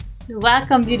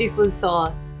Welcome, beautiful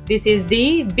soul. This is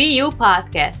the BU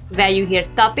podcast, where you hear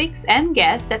topics and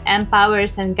guests that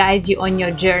empowers and guide you on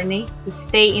your journey to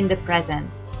stay in the present,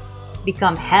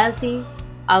 become healthy,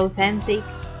 authentic,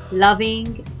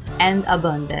 loving, and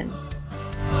abundant.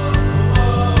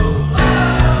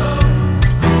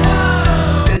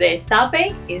 Today's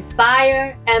topic: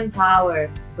 inspire,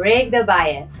 empower, break the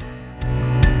bias.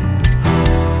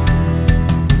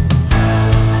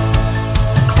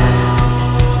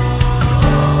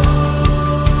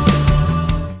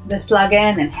 The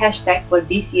slogan and hashtag for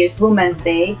this year's Women's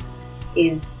Day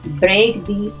is Break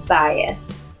the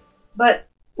Bias. But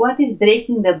what is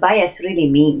breaking the bias really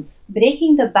means?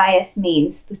 Breaking the bias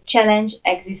means to challenge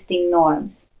existing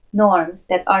norms. Norms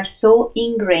that are so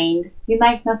ingrained we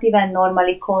might not even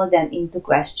normally call them into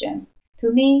question. To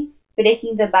me,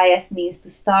 breaking the bias means to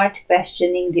start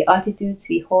questioning the attitudes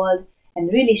we hold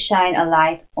and really shine a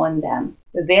light on them.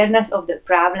 Awareness of the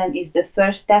problem is the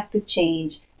first step to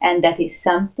change, and that is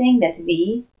something that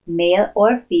we, male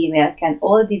or female, can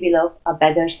all develop a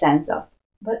better sense of.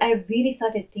 What I really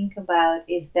started to think about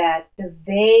is that the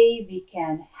way we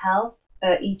can help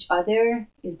each other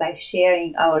is by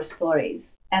sharing our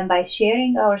stories. And by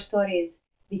sharing our stories,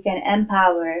 we can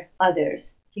empower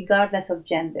others, regardless of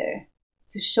gender,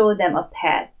 to show them a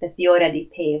path that we already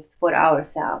paved for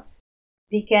ourselves.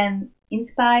 We can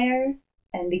inspire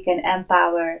and we can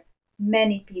empower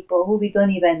many people who we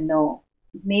don't even know.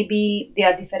 Maybe they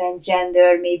are different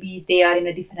gender, maybe they are in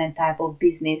a different type of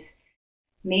business,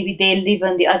 maybe they live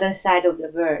on the other side of the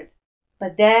world.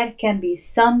 But there can be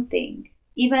something,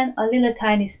 even a little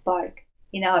tiny spark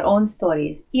in our own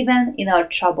stories, even in our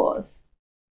troubles,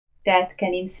 that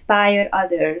can inspire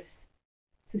others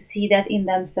to see that in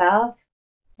themselves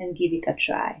and give it a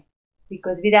try.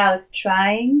 Because without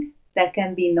trying, there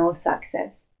can be no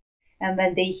success. And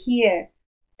when they hear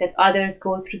that others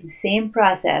go through the same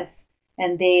process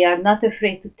and they are not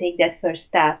afraid to take that first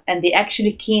step and they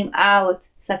actually came out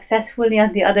successfully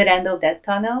on the other end of that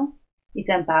tunnel, it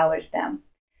empowers them.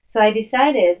 So I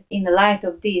decided, in the light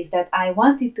of this, that I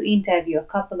wanted to interview a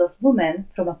couple of women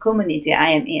from a community I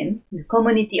am in, the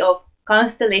community of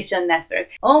Constellation Network.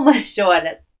 Almost sure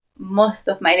that most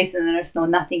of my listeners know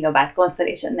nothing about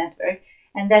Constellation Network,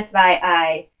 and that's why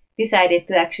I decided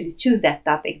to actually choose that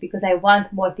topic, because I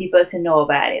want more people to know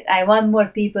about it. I want more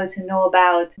people to know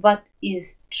about what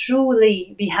is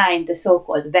truly behind the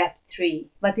so-called Web3,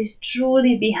 what is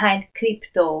truly behind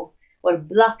crypto or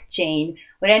blockchain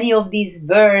or any of these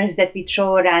words that we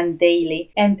throw around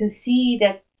daily, and to see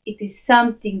that it is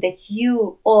something that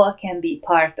you all can be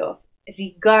part of,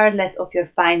 regardless of your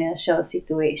financial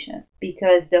situation.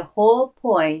 Because the whole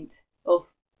point of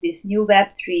this new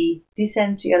Web3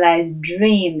 decentralized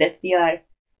dream that we are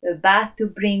about to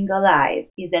bring alive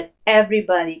is that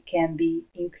everybody can be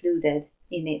included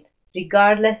in it,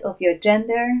 regardless of your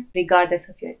gender, regardless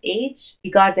of your age,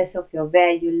 regardless of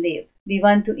where you live. We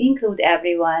want to include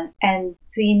everyone and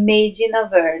to imagine a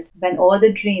world when all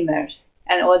the dreamers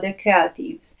and all the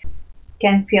creatives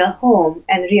can feel home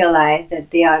and realize that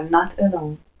they are not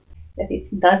alone. That it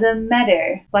doesn't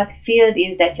matter what field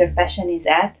is that your passion is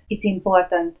at, it's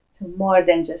important to more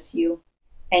than just you.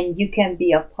 And you can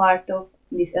be a part of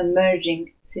this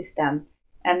emerging system,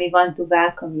 and we want to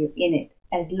welcome you in it.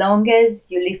 As long as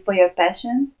you live for your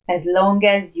passion, as long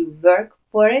as you work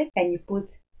for it and you put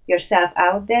yourself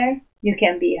out there, you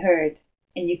can be heard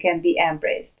and you can be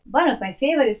embraced. One of my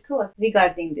favorite quotes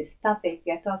regarding this topic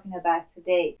we are talking about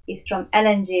today is from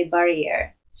Ellen J.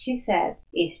 Barrier. She said,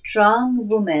 "A strong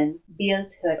woman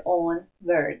builds her own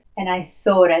world." And I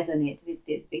so resonate with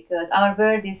this, because our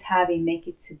world is how we make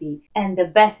it to be. And the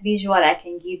best visual I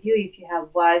can give you, if you have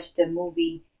watched the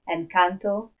movie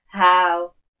Encanto,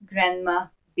 how grandma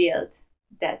built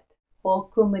that whole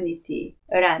community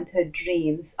around her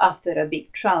dreams after a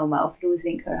big trauma of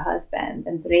losing her husband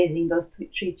and raising those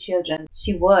three children.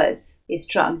 She was a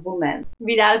strong woman.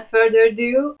 Without further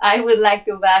ado, I would like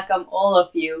to welcome all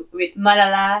of you with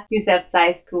Malala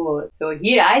Yousafzai's quote. So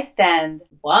here I stand,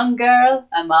 one girl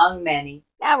among many.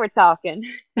 Now we're talking.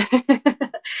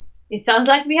 It sounds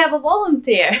like we have a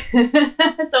volunteer.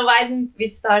 So why don't we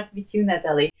start with you,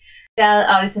 Natalie? Tell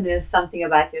our listeners something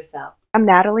about yourself. I'm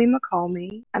Natalie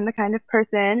McCalmy. I'm the kind of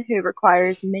person who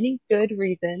requires many good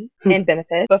reasons and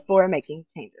benefits before making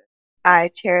changes. I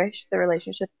cherish the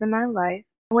relationships in my life.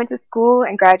 I went to school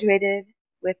and graduated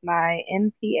with my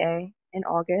MPA in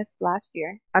August last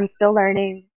year. I'm still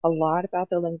learning a lot about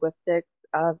the linguistics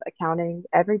of accounting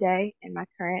every day in my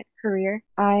current career.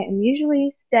 I am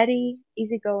usually steady,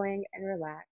 easygoing, and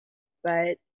relaxed,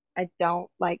 but I don't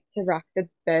like to rock the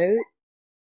boat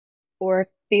or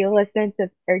feel a sense of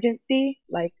urgency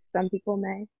like some people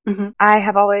may. Hmm. I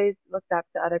have always looked up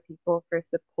to other people for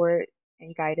support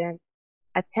and guidance.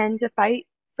 I tend to fight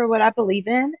for what I believe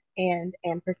in and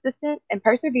am persistent and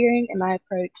persevering in my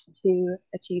approach to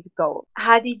achieve goals.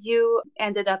 How did you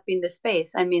ended up in the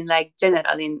space? I mean, like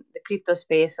general in the crypto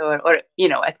space, or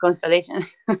at Constellation.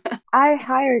 I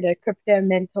hired a crypto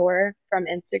mentor from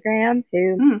Instagram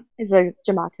who Mm. is a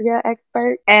gematria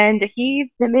expert, and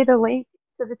he sent me the link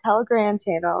to the Telegram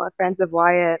channel of Friends of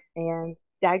Wyatt and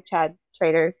DagChad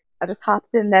traders. I just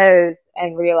hopped in those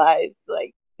and realized,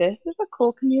 like, this is a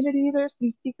cool community. There's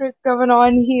some secrets going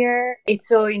on here. It's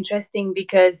so interesting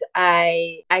because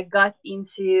I got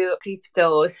into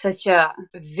crypto such a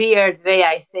weird way,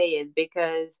 I say it,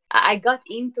 because I got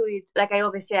into it, like I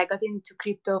always say, I got into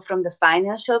crypto from the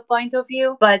financial point of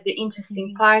view. But the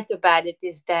interesting Mhm. part about it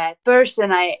is that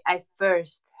person I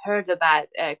first heard about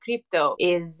crypto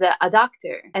is a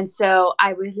doctor, and so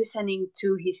I was listening to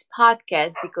his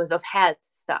podcast because of health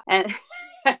stuff, and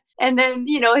and then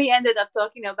he ended up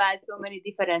talking about so many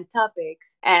different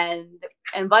topics, and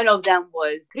one of them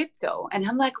was crypto, and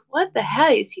I'm like, what the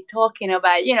hell is he talking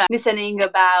about? Listening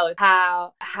about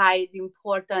how is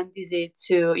important is it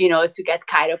to get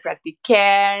chiropractic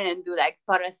care and do like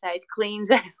parasite cleans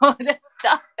and all that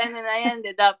stuff, and then I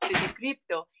ended up with the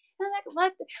crypto. And I'm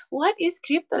like, what is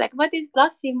crypto, like what is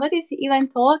blockchain, what is he even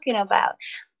talking about?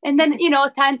 And then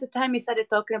time to time we started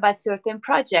talking about certain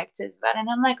projects as well, and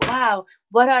I'm like, wow,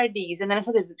 what are these? And then I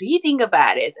started reading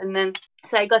about it, and then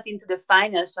so I got into the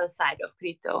financial side of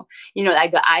crypto,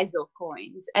 like the ISO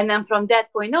coins. And then from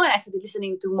that point on, I started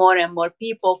listening to more and more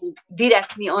people who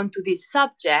directly onto this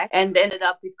subject, and ended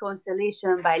up with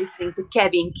Constellation by listening to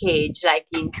Kevin Cage, like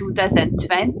in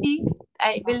 2020.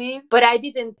 I believe, but I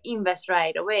didn't invest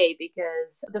right away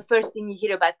because the first thing you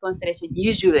hear about Constellation,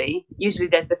 usually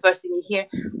that's the first thing you hear,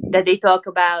 that they talk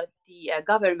about the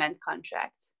government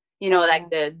contracts, Oh, like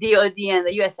yeah. the DOD and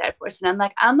the US Air Force. And I'm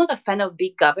like, I'm not a fan of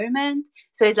big government.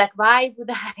 So it's like, why would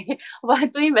I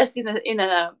want to invest in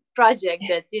a project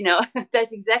that's,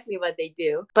 that's exactly what they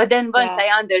do. But then once Yeah.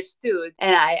 I understood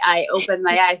and I opened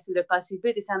my eyes to the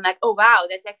possibilities, I'm like, oh, wow,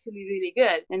 that's actually really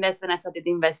good. And that's when I started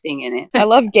investing in I it.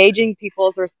 love gauging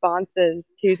people's responses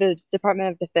to the Department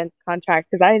of Defense contracts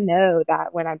because I know that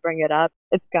when I bring it up,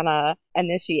 it's gonna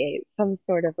initiate some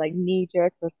sort of like knee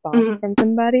jerk response Mhm. from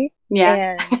somebody.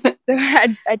 Yeah. And so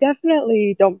I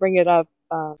definitely don't bring it up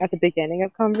at the beginning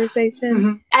of conversations.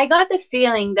 Mhm. I got the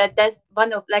feeling that that's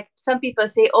one of, like, some people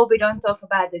say, oh, we don't talk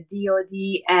about the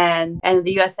DOD and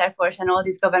the US Air Force and all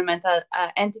these governmental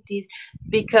entities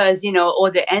because,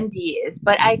 all the NDAs.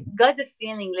 But I got the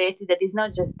feeling lately that it's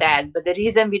not just that, but the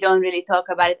reason we don't really talk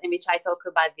about it and we try to talk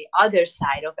about the other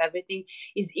side of everything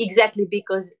is exactly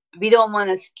because we don't want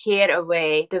to scare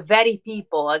away the very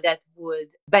people that would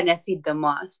benefit the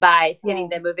most by scaring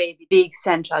Yeah. them away with big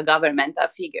central governmental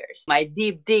figures. My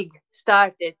deep dig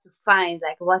started to find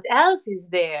like what else is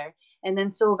there. And then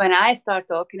so when I start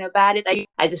talking about it,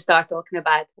 I just start talking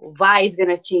about why it's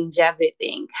going to change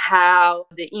everything, how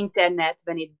the internet,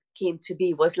 when it came to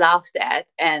be, was laughed at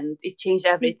and it changed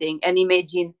everything, and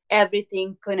imagine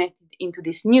everything connected into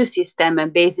this new system,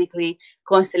 and basically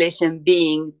Constellation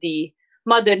being the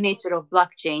mother nature of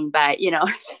blockchain by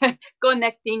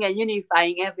connecting and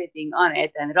unifying everything on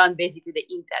it and run basically the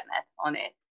internet on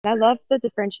it. I love the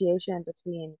differentiation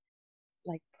between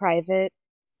like private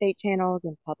state channels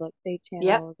and public state Yep.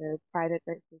 channels or private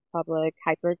versus public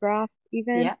hypergraph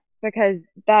even Yep. because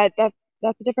that's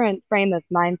a different frame of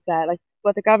mindset. Like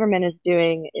what the government is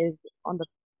doing is on the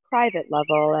private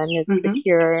level and is Mm-hmm.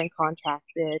 secure and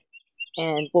contracted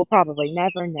and we'll probably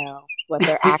never know what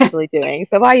they're actually doing.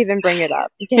 So why even bring it up?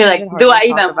 You You're can't like, even do hardly I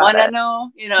talk even about want to it.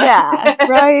 know? Yeah,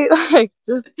 right? Like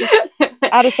just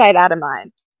out of sight, out of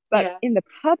mind. But Yeah. in the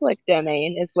public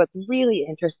domain is what's really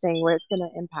interesting, where it's going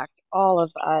to impact all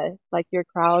of us, like your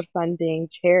crowdfunding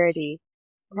charity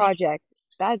project.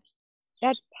 That's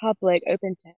that's public,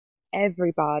 open to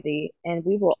everybody, and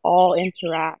we will all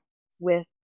interact with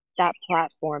that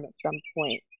platform at some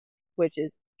point, which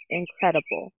is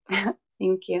incredible.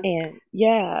 Thank you. And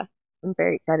yeah, I'm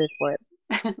very excited for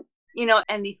it.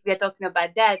 And if we're talking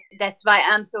about that, that's why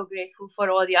I'm so grateful for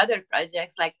all the other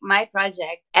projects. Like my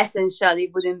project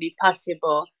essentially wouldn't be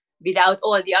possible without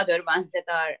all the other ones that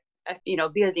are,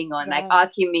 building on, like Yeah,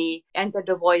 Alchemy, Enter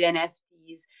the Void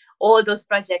NFTs. All those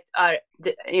projects are,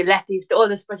 Lattice, all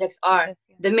those projects are Lattice,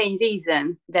 yeah. the main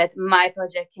reason that my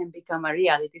project can become a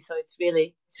reality. So it's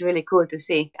really cool to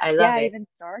see. I love Yeah, it. even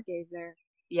Stargazer.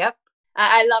 Yep.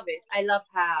 I love it. I love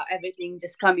how everything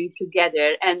just coming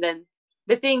together, and then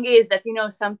The thing is that,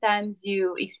 sometimes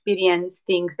you experience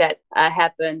things that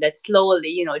happen that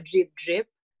slowly, drip, drip.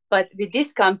 But with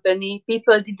this company,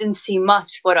 people didn't see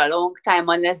much for a long time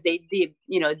unless they dig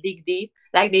deep.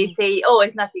 Like they say, oh,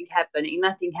 it's nothing happening,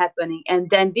 nothing happening. And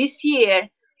then this year,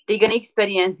 they're going to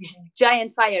experience this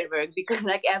giant firework because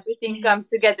like everything comes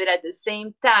together at the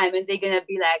same time and they're going to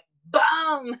be like,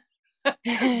 BAM!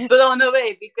 Blown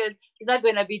away because it's not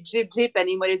going to be drip drip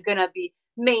anymore. It's going to be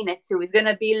Mainetsu. It's going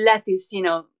to be Lattice,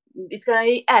 it's going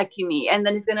to be Alchemy. And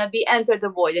then it's going to be Enter the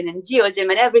Void and then GeoGem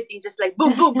and everything just like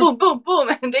boom, boom, boom, boom, boom.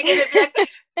 And they're going to be like,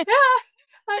 yeah,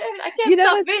 I can't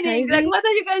stop winning. Crazy? Like, what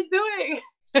are you guys doing?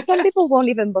 Some people won't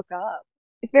even look up.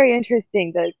 It's very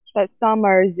interesting that some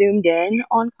are zoomed in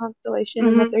on Constellation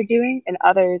and what they're doing, and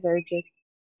others are just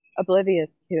oblivious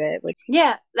to it. Which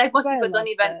like most people don't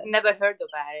even never heard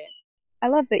about it. I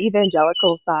love the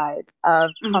evangelical side of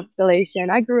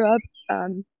Constellation. I grew up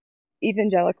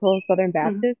evangelical Southern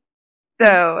Baptist,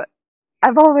 so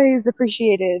I've always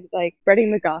appreciated like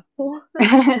spreading the gospel,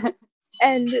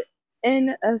 and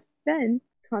in a sense,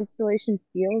 Constellation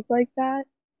feels like that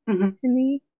to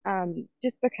me,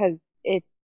 just because it's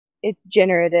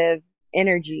generative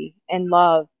energy and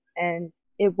love, and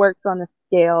it works on a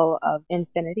scale of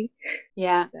infinity.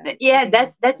 Yeah,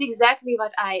 that's exactly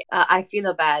what I feel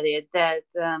about it.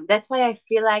 That's why I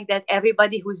feel like that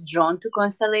everybody who's drawn to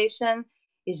Constellation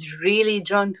is really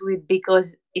drawn to it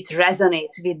because it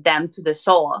resonates with them to the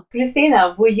soul.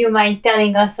 Christina, would you mind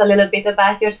telling us a little bit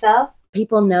about yourself?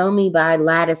 People know me by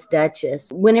Lattice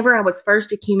Duchess. Whenever I was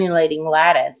first accumulating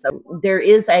lattice, there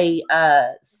is a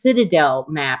citadel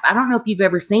map. I don't know if you've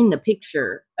ever seen the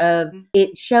picture of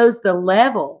it. Shows the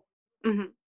level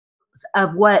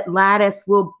of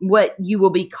what you will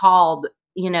be called,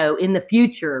 in the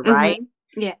future, right?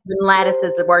 Yeah. The lattice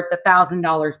is worth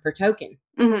 $1,000 per token.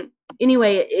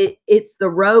 Anyway, it's the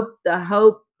rope, the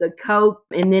hope, the cope,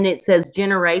 and then it says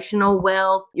generational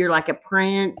wealth. You're like a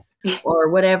prince or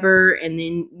whatever, and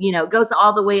then it goes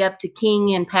all the way up to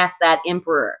king and past that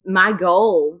emperor. My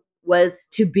goal was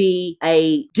to be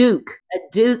a duke. A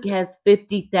duke has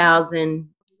 50,000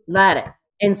 lattice,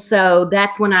 and so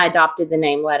that's when I adopted the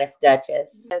name Lattice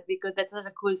Duchess. Because that's such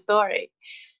a cool story.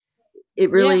 It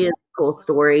really is a cool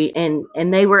story. And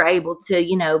they were able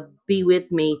to, be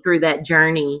with me through that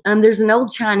journey. There's an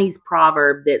old Chinese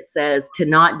proverb that says to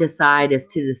not decide is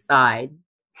to decide,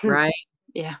 right?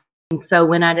 Yeah. And so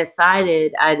when I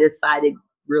decided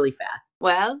really fast.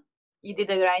 Well, you did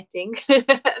the right thing.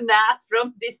 Now,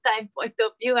 from this time point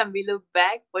of view, and we look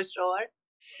back for sure.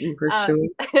 For sure.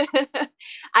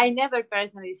 I never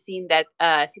personally seen that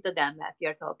citadel map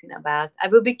you're talking about. I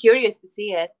will be curious to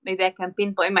see it. Maybe I can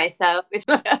pinpoint myself with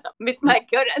my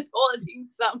current holding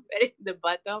somewhere in the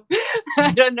bottom.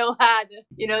 I don't know how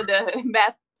the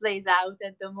map plays out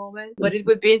at the moment, but it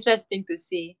would be interesting to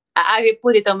see. I will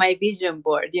put it on my vision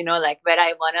board, like where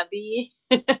I want to be.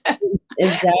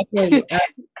 Exactly.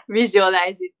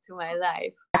 Visualize it to my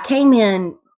life. I came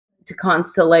in to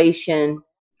Constellation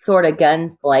sort of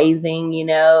guns blazing,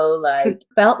 like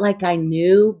felt like I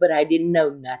knew, but I didn't know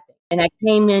nothing. And I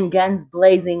came in guns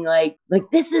blazing like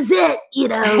this is it,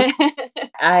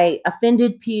 I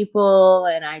offended people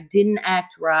and I didn't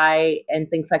act right and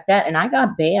things like that. And I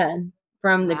got banned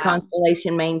from the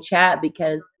Constellation main chat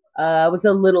because I was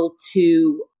a little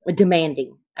too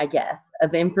demanding, I guess,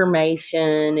 of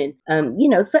information.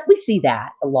 And, so we see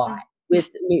that a lot with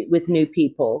new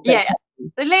people. Yeah.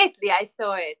 Lately, I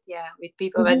saw it, with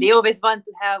people, but they always want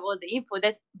to have all the info.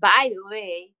 That's, by the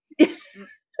way,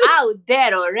 out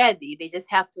there already. They just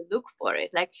have to look for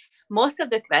it. Like most of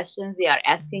the questions they are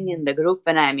asking in the group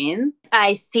when I'm in,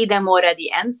 I see them already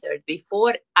answered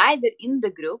before, either in the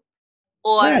group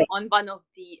or on one of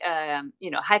the,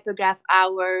 hypergraph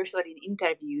hours or in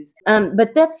interviews.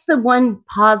 But that's the one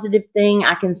positive thing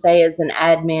I can say as an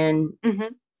admin.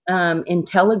 In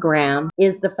Telegram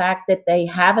is the fact that they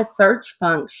have a search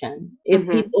function. If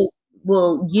people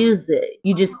will use it,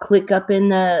 you just click up in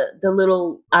the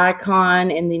little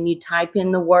icon and then you type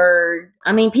in the word.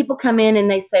 I mean, people come in and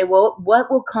they say, well,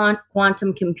 what will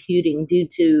quantum computing do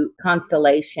to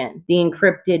Constellation, the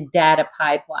encrypted data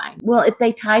pipeline? Well, if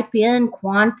they type in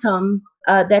quantum,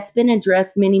 that's been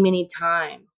addressed many, many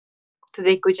times. So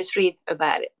they could just read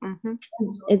about it.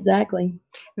 Exactly.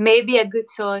 Maybe a good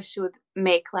soul should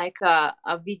make like a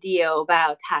video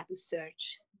about how to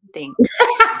search things.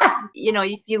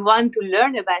 If you want to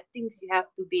learn about things, you have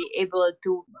to be able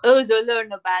to also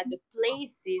learn about the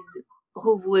places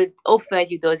who would offer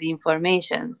you those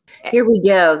informations. Here we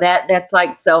go. That's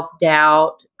like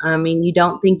self-doubt. I mean, you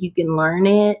don't think you can learn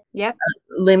it. Yep.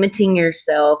 Limiting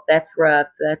yourself, that's rough.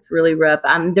 That's really rough.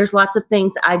 There's lots of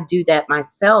things I do that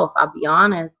myself, I'll be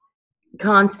honest.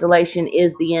 Constellation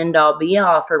is the end all be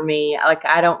all for me. Like,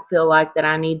 I don't feel like that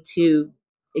I need to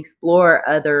explore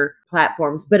other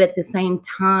platforms, but at the same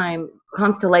time,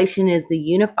 Constellation is the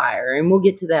unifier, and we'll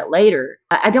get to that later.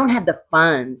 I don't have the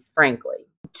funds, frankly,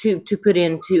 to put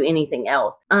into anything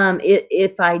else.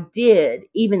 If I did,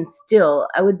 even still,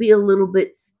 I would be a little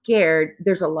bit scared.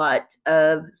 There's a lot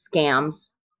of scams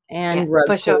and rug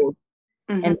for sure. pulls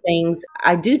and things.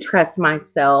 I do trust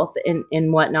myself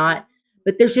and whatnot,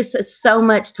 but there's just so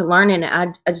much to learn, and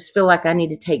I just feel like I need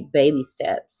to take baby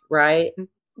steps, right?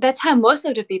 That's how most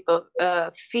of the people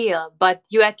feel, but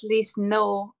you at least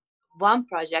know one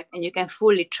project and you can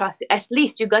fully trust it. At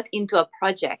least you got into a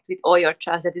project with all your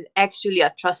trust that is actually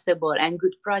a trustable and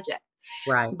good project.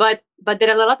 Right. But there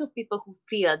are a lot of people who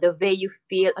feel the way you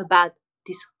feel about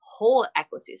this whole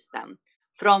ecosystem,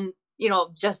 from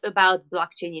just about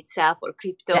blockchain itself or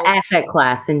crypto, The asset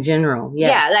class in general.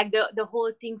 Yes. Yeah, like the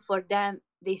whole thing for them,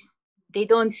 they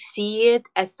don't see it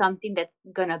as something that's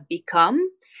gonna become,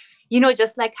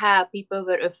 just like how people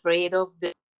were afraid of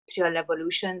the industrial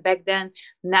revolution back then.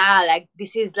 Now, like,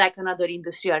 this is like another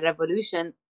industrial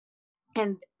revolution,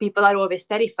 and people are always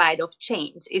terrified of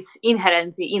change. It's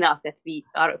inherently in us that we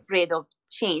are afraid of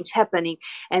change happening,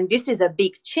 and this is a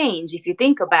big change if you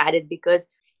think about it, because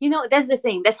that's the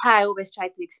thing. That's how I always try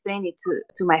to explain it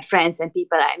to my friends and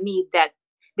people I meet, that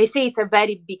they say it's a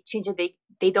very big change, and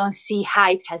they don't see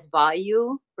how it has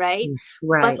value, right?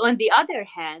 Right. But on the other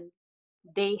hand,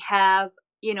 they have,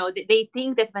 they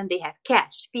think that when they have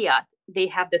cash, fiat, they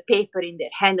have the paper in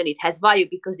their hand and it has value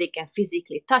because they can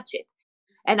physically touch it.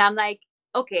 And I'm like,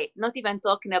 okay, not even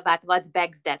talking about what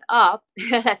backs that up.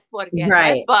 Let's forget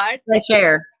that part. Fresh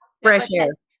air.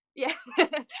 Yeah.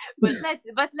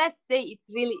 but let's say it's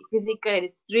really physical, and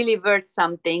it's really worth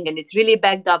something, and it's really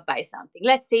backed up by something.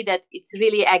 Let's say that it's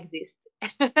really exists.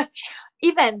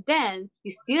 Even then,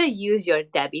 you still use your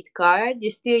debit card, you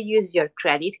still use your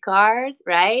credit card,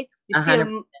 right?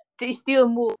 You still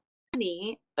move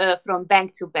money from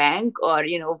bank to bank, or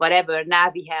whatever.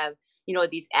 Now we have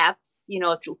these apps,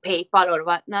 through PayPal or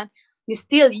whatnot. You're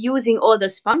still using all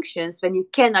those functions when you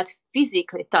cannot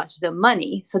physically touch the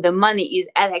money. So the money is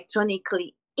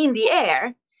electronically in the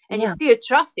air, and you still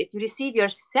trust it. You receive your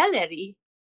salary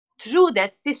through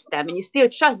that system, and you still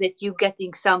trust that you're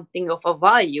getting something of a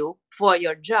value for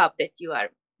your job that you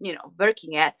are,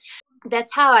 working at.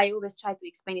 That's how I always try to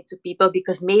explain it to people,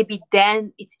 because maybe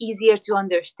then it's easier to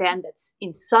understand that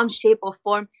in some shape or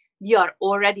form we are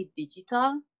already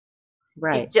digital.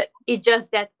 Right. It's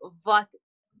just that what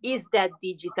is that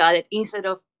digital, that instead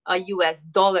of a US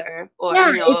dollar or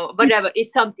whatever,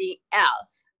 it's something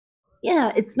else.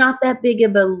 Yeah, it's not that big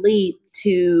of a leap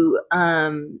to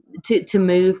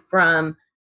move from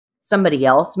somebody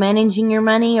else managing your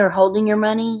money or holding your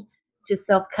money to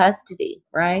self-custody,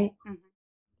 right?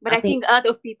 But I think a lot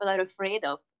of people are afraid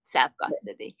of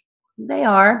self-custody. They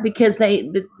are, because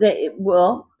they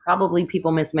probably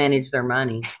people mismanage their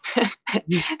money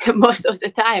most of the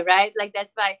time, right? Like,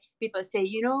 that's why people say,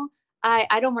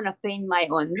 I don't want to paint my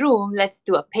own room. Let's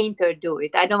do a painter do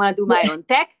it. I don't want to do my own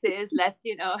taxes. Let's,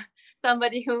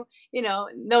 somebody who,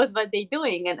 knows what they're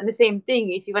doing. And the same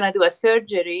thing, if you want to do a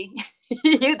surgery,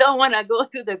 you don't want to go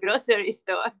to the grocery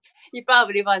store. You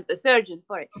probably want a surgeon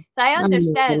for it. So I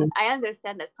understand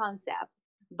that concept,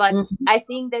 but I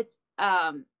think that's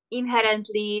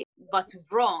inherently what's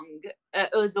wrong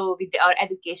also with our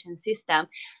education system,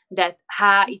 that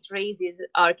how it raises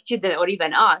our children or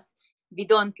even us. We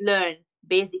don't learn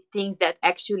basic things that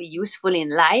actually useful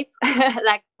in life.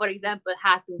 Like, for example,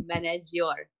 how to manage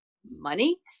your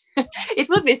money. It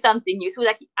would be something useful.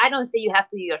 Like, I don't say you have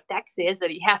to do your taxes or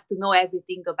you have to know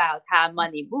everything about how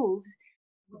money moves,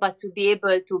 but to be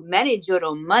able to manage your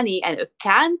own money and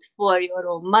account for your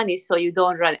own money so you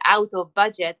don't run out of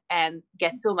budget and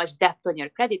get so much debt on your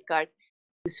credit cards,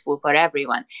 useful for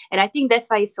everyone. And I think that's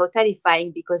why it's so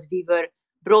terrifying, because we were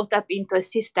brought up into a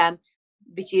system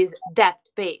which is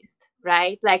debt-based,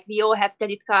 right? Like, we all have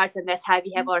credit cards, and that's how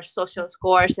we have our social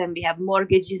scores, and we have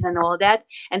mortgages and all that.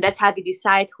 And that's how we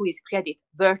decide who is credit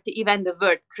worthy, even the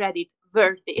word credit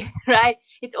worthy, right?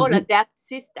 It's all a debt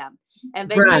system. And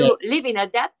when you live in a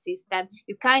debt system,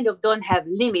 you kind of don't have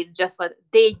limits, just what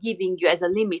they're giving you as a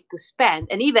limit to spend.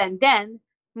 And even then,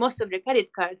 most of the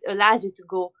credit cards allows you to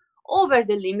go over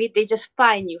the limit. They just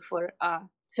fine you for a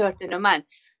certain amount.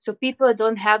 So people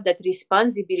don't have that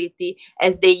responsibility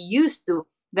as they used to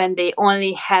when they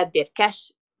only had their cash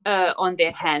on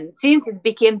their hand since it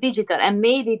became digital, and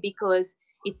maybe because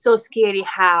it's so scary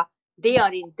how they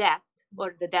are in debt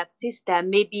or the debt system,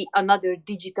 maybe another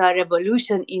digital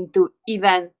revolution into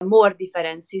even more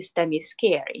different system is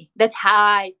scary. That's how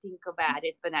I think about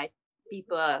it when I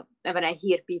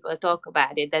hear people talk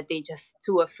about it, that they just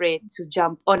too afraid to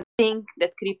jump on, think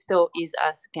that crypto is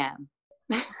a scam.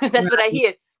 That's what I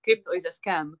hear. Crypto is a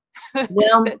scam.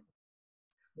 Well,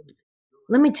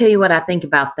 let me tell you what I think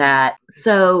about that.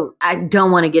 So I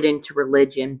don't want to get into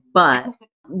religion, but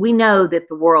we know that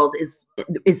the world is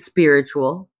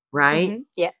spiritual, right? Mm-hmm.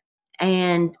 Yeah.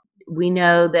 And we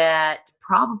know that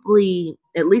probably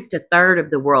at least a third of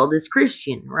the world is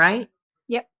Christian, right?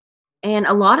 Yep. And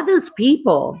a lot of those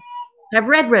people have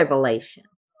read Revelation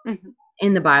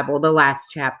in the Bible, the last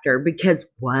chapter, because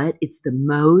what? It's the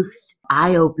most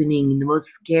eye-opening, the most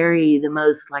scary, the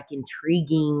most like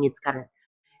intriguing. It's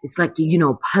like,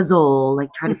 puzzle,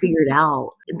 like try to figure it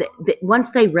out.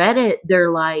 Once they read it,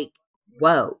 they're like,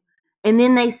 whoa. And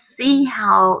then they see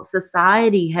how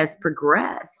society has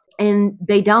progressed, and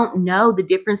they don't know the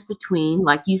difference between,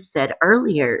 like you said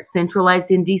earlier,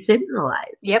 centralized and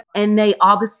decentralized. Yep. And they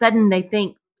all of a sudden they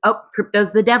think, oh,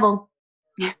 crypto's the devil.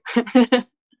 Yeah,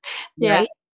 right?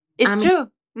 it's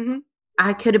true.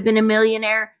 I could have been a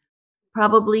millionaire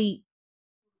probably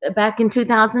back in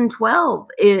 2012.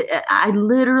 I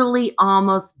literally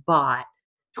almost bought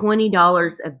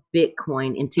 $20 of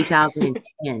Bitcoin in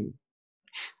 2010.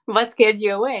 What scared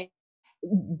you away?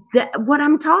 What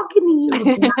I'm talking to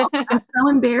you about, I'm so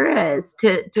embarrassed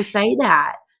to say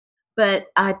that. But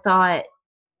I thought,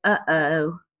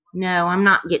 no, I'm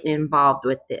not getting involved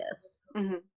with this.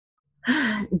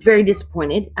 Very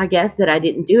disappointed, I guess, that I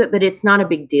didn't do it, but it's not a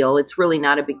big deal. It's really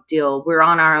not a big deal. We're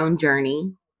on our own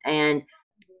journey, and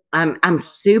I'm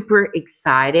super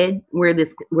excited where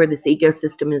this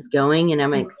ecosystem is going, and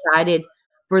I'm excited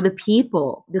for the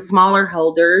people, the smaller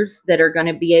holders that are going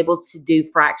to be able to do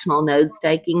fractional node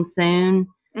staking soon.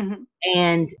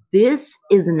 And this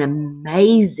is an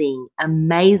amazing,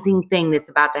 amazing thing that's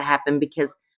about to happen,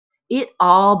 because it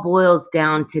all boils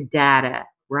down to data,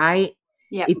 right?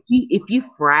 Yeah. If you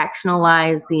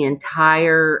fractionalize the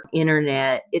entire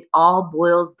internet, it all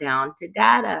boils down to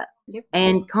data. Yep.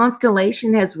 And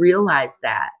Constellation has realized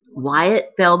that.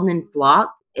 Wyatt Feldman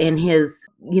Flock and his,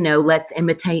 let's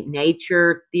imitate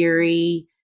nature theory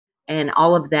and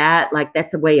all of that, like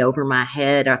that's way over my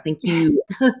head. I think you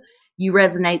you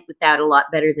resonate with that a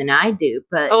lot better than I do.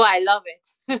 But oh, I love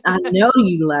it. I know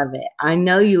you love it. I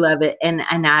know you love it, and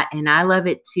I love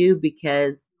it too,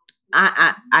 because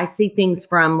I see things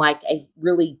from like a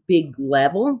really big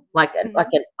level, like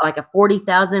a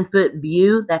 40,000 foot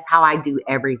view. That's how I do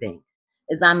everything.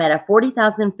 Is I'm at a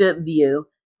 40,000 foot view,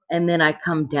 and then I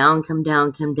come down,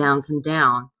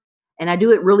 and I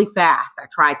do it really fast. I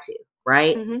try to,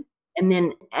 right? And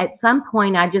then at some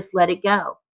point, I just let it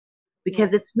go,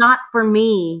 because it's not for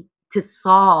me to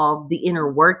solve the inner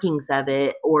workings of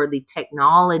it or the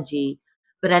technology,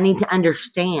 but I need to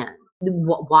understand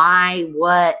why,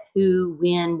 what, who,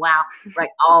 when, wow, right,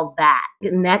 all that.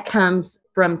 And that comes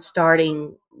from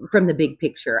starting from the big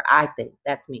picture. I think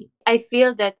that's me. I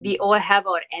feel that we all have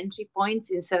our entry points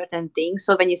in certain things.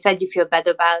 So when you said you feel bad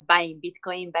about buying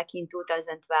Bitcoin back in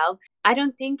 2012, I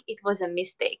don't think it was a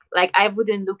mistake. Like, I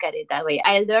wouldn't look at it that way.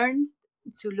 I learned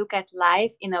to look at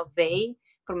life in a way,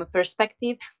 from a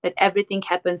perspective that everything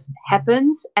happens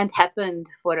and happened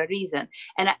for a reason.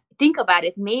 And I think about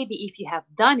it, maybe if you have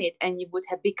done it and you would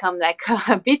have become like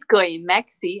a Bitcoin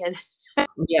maxi, as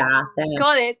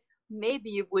call it, maybe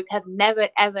you would have never,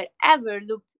 ever, ever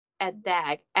looked at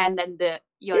that. And then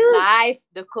your life,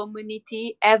 the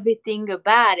community, everything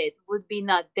about it would be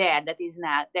not there, that is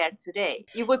not there today.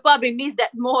 You would probably miss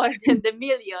that more than the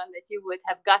million that you would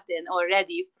have gotten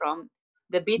already from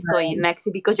the Bitcoin maxi,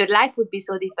 because your life would be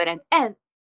so different. And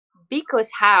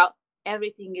because how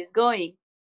everything is going,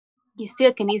 you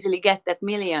still can easily get that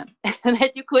million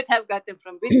that you could have gotten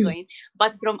from Bitcoin,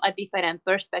 but from a different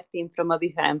perspective, from a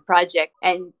different project,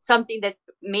 and something that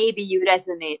maybe you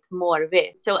resonate more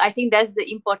with. So I think that's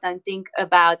the important thing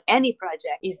about any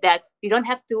project, is that we don't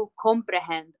have to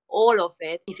comprehend all of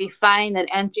it. If we find an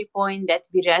entry point that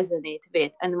we resonate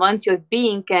with, and once your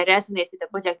being can resonate with the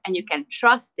project and you can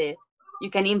trust it, you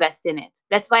can invest in it.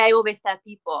 That's why I always tell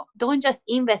people, don't just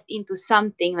invest into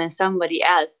something when somebody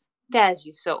else tells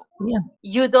you so. Yeah.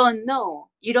 You don't know.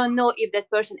 You don't know if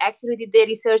that person actually did their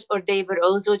research, or they were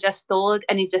also just told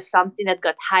and it's just something that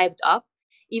got hyped up.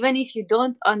 Even if you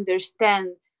don't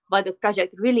understand what the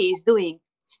project really is doing,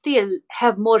 still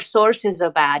have more sources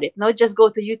about it. Not just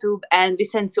go to YouTube and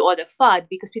listen to all the FUD,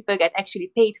 because people get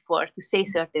actually paid for to say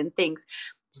certain things.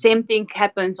 Same thing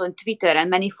happens on Twitter and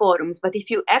many forums. But if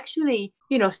you actually,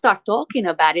 start talking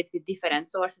about it with different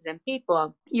sources and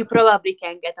people, you probably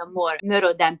can get a more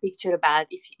narrow down picture about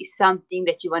if it's something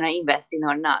that you want to invest in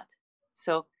or not.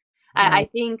 So I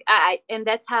think, and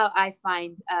that's how I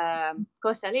find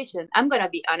Constellation. I'm going to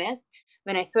be honest,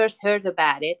 when I first heard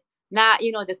about it, now,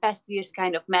 the past years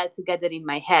kind of melt together in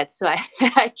my head. So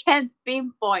I can't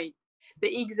pinpoint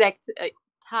the exact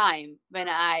time when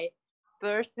I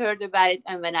first heard about it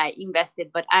and when I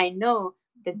invested. But I know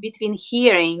that between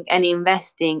hearing and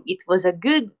investing, it was a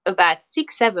good about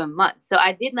 6-7 months. So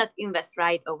I did not invest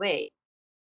right away.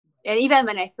 And even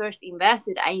when I first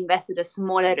invested, I invested a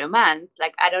smaller amount.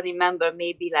 Like, I don't remember,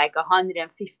 maybe like $150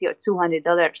 or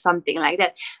 $200, something like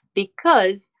that,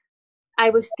 because I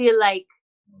was still like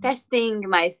testing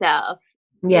myself.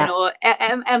 Yeah.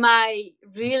 Am I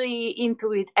really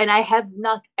into it? And I have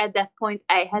not, at that point,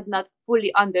 I had not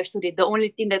fully understood it. The only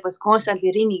thing that was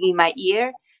constantly ringing in my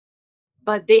ear,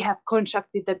 but they have contract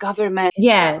with the government.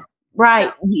 Yes.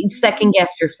 Right. You second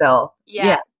guessed yourself.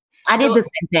 Yeah. I did the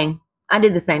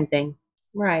same thing.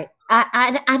 Right.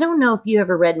 I don't know if you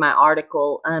ever read my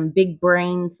article, Big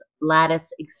Brains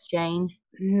Lattice Exchange.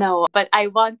 No, but I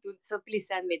want to, so please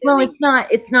send me the Well, link.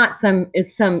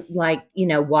 it's some like,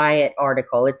 Wyatt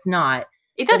article. It's not.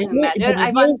 It doesn't matter.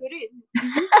 I want to read.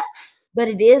 But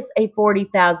it is a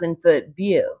 40,000-foot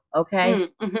view. Okay.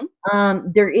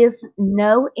 There is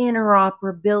no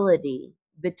interoperability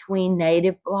between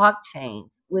native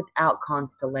blockchains without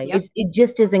Constellation. Yep. It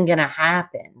just isn't going to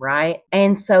happen, right?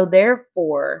 And so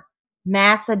therefore,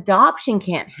 mass adoption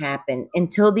can't happen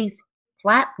until these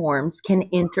platforms can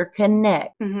interconnect.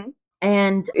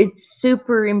 And it's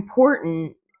super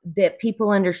important that people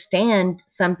understand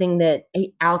something that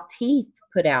Altif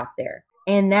put out there.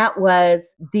 And that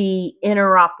was the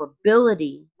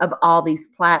interoperability of all these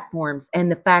platforms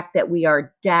and the fact that we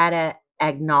are data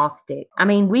agnostic. I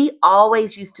mean, we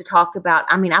always used to talk about,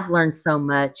 I've learned so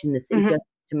much in this ecosystem.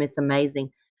 It's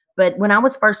amazing. But when I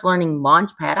was first learning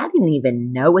Launchpad, I didn't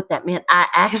even know what that meant. I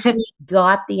actually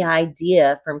got the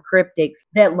idea from Cryptics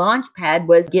that Launchpad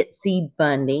was get seed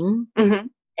funding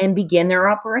and begin their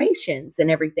operations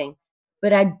and everything.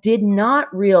 But I did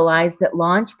not realize that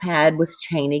Launchpad was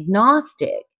chain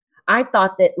agnostic. I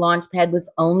thought that Launchpad was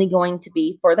only going to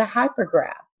be for the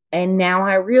hypergraph. And now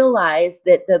I realize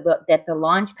that the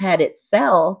Launchpad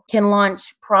itself can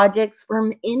launch projects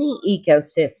from any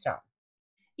ecosystem.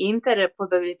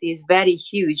 Interoperability is very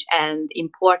huge and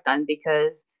important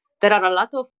because there are a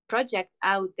lot of projects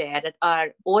out there that are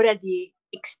already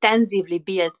extensively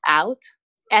built out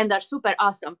and are super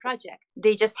awesome projects.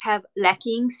 They just have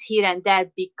lackings here and there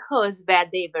because where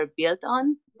they were built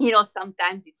on,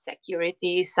 sometimes it's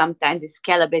security, sometimes it's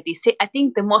scalability. I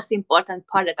think the most important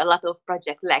part that a lot of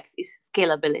project lacks is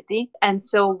scalability. And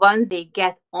so once they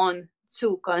get on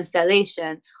to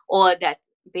Constellation, all that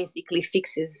basically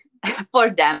fixes for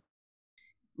them.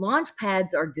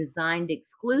 Launchpads are designed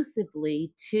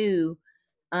exclusively to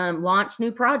launch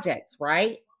new projects,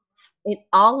 right?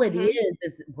 All it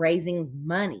is raising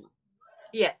money.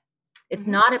 Yes. It's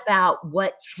not about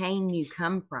what chain you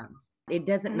come from. It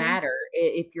doesn't matter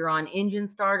if you're on Engine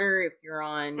Starter, if you're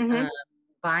on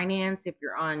Binance, if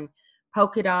you're on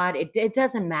Polkadot. It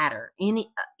doesn't matter.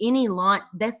 Any launch.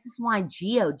 This is why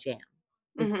GeoJam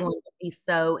is going to be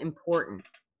so important.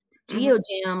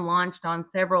 GeoJam launched on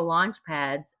several launch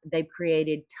pads. They've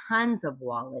created tons of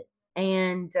wallets,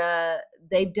 and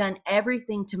they've done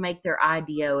everything to make their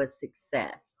IDO a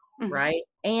success, right?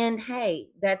 And hey,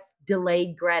 that's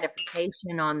delayed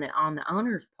gratification on the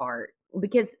owner's part,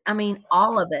 because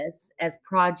all of us as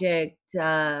project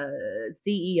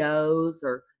CEOs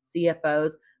or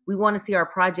CFOs, we want to see our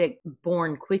project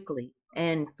born quickly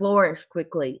and flourish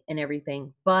quickly and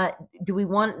everything. But do we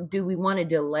want to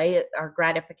delay our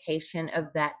gratification of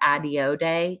that IDO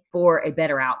day for a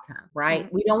better outcome,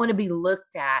 right? We don't want to be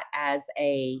looked at as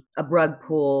a rug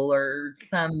pull or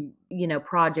some,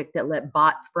 project that let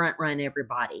bots front run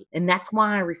everybody. And that's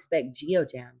why I respect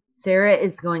GeoJam. Sarah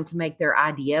is going to make their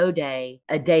IDO day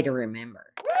a day to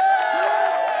remember.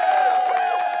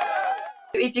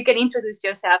 If you can introduce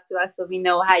yourself to us so we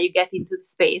know how you get into the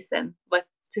space and what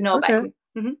to know about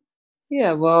you.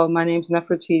 Yeah, well, my name's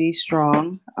Nefertiti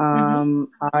Strong.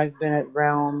 I've been at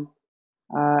Realm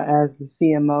as the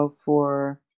CMO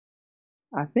for,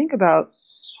 I think, about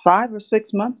 5 or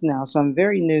 6 months now. So I'm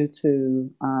very new to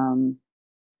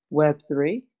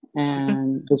Web3,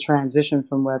 and the transition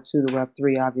from Web2 to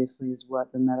Web3 obviously is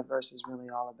what the metaverse is really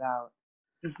all about.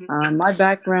 My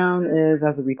background is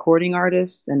as a recording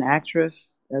artist, an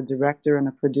actress, a director, and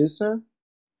a producer.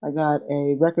 I got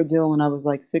a record deal when I was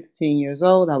like 16 years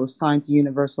old. I was signed to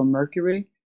Universal Mercury,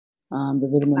 the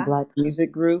rhythm and Wow. black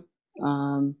music group.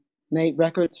 Made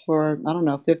records for, I don't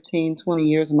know, 15, 20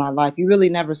 years of my life. You really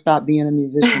never stop being a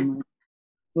musician.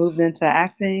 Moved into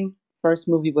acting. First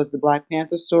movie was The Black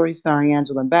Panther Story, starring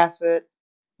Angela Bassett,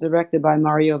 directed by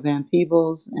Mario Van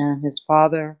Peebles and his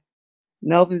father,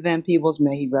 Melvin Van Peebles,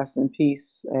 may he rest in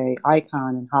peace, a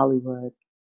icon in Hollywood.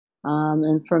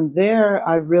 And from there,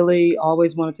 I really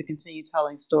always wanted to continue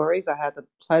telling stories. I had the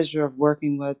pleasure of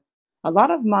working with a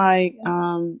lot of my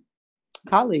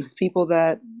colleagues, people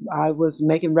that I was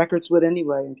making records with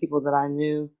anyway, and people that I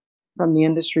knew from the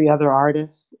industry, other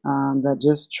artists that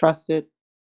just trusted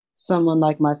someone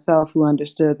like myself who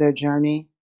understood their journey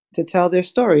to tell their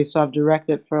stories. So I've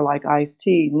directed for like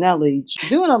Ice-T, Nelly,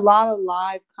 doing a lot of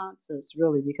live concerts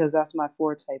really because that's my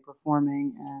forte,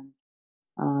 performing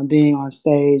and being on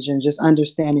stage and just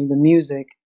understanding the music.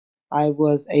 I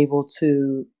was able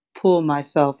to pull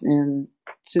myself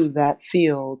into that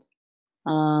field.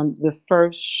 The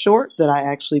first short that I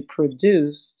actually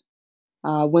produced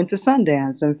went to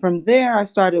Sundance. And from there, I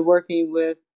started working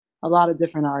with a lot of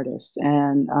different artists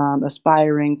and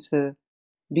aspiring to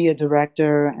be a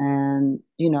director and,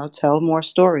 tell more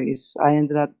stories. I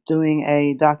ended up doing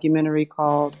a documentary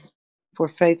called For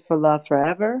Faith, for Love,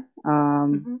 Forever.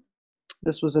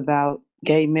 This was about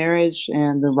gay marriage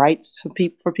and the rights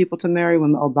for people to marry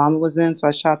when Obama was in. So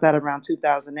I shot that around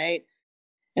 2008.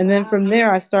 And then from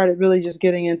there, I started really just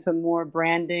getting into more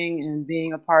branding and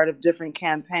being a part of different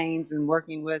campaigns and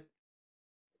working with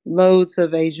loads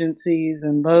of agencies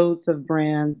and loads of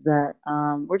brands that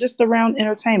were just around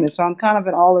entertainment. So I'm kind of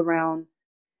an all around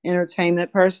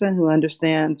entertainment person who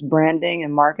understands branding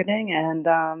and marketing. And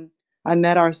I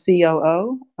met our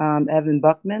COO, Evan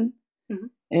Buckman,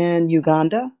 in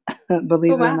Uganda,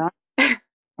 believe it or not,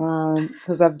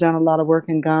 because I've done a lot of work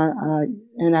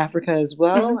in Africa as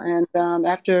well. And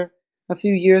after a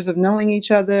few years of knowing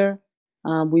each other,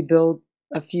 we built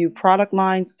a few product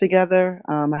lines together.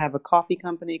 I have a coffee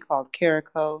company called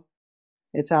Carico.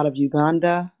 It's out of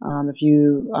Uganda.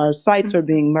 Our sites are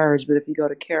being merged, but if you go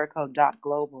to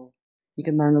carico.global, you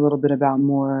can learn a little bit about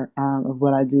more of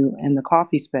what I do in the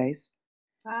coffee space.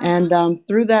 And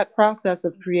through that process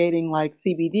of creating like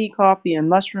CBD coffee and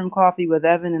mushroom coffee with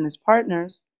Evan and his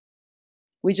partners,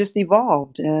 we just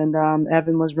evolved. And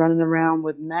Evan was running around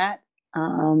with Matt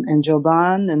and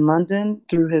Joban in London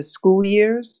through his school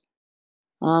years.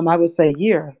 I would say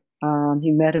year.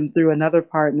 He met him through another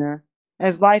partner,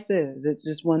 as life is. It's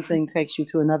just one thing takes you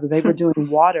to another. They were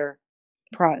doing water.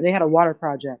 They had a water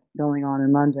project going on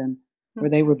in London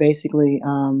where they were basically.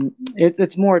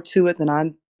 It's more to it than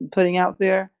I'm putting out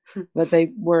there, but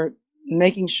they were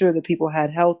making sure that people had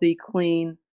healthy,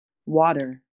 clean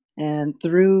water. And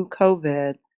through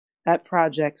COVID, that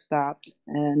project stopped,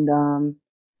 and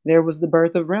there was the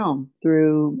birth of Realm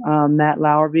through Matt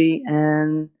Lowerby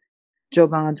and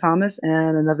Joban Thomas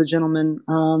and another gentleman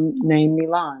named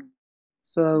Milan.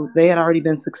 So they had already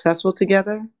been successful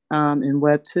together in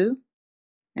Web 2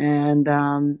 and,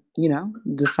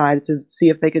 decided to see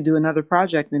if they could do another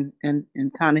project. And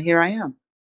kind of here I am.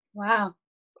 Wow.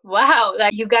 Wow.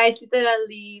 Like you guys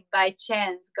literally by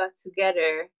chance got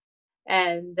together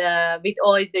and with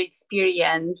all the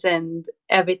experience and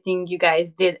everything you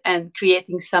guys did and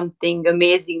creating something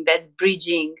amazing that's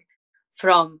bridging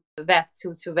from Web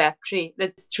 2 to Web 3.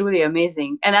 That's truly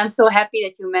amazing. And I'm so happy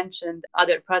that you mentioned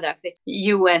other products that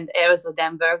you and Aerosol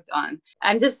then worked on.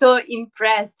 I'm just so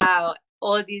impressed how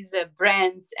all these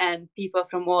brands and people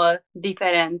from all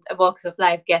different walks of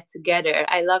life get together.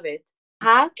 I love it.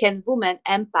 How can women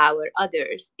empower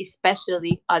others,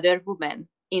 especially other women,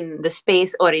 in the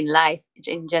space or in life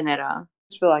in general?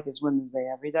 I feel like it's Women's Day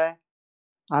every day.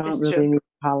 I don't really need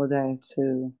a holiday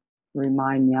to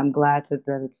remind me. I'm glad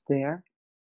that it's there.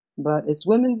 But it's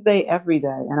Women's Day every day.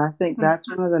 And I think that's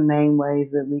one of the main ways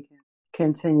that we can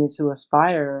continue to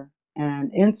aspire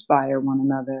and inspire one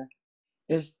another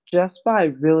is just by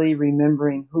really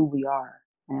remembering who we are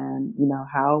and,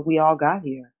 how we all got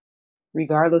here,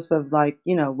 regardless of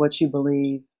what you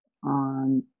believe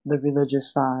on the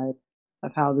religious side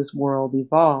of how this world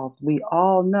evolved. We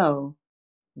all know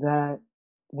that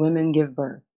women give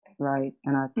birth, right?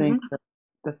 And I think that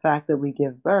the fact that we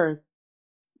give birth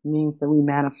means that we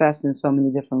manifest in so many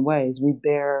different ways. We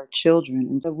bear children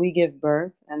and so we give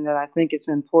birth, and that I think it's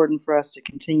important for us to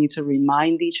continue to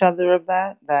remind each other of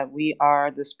that we are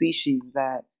the species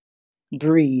that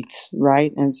breeds,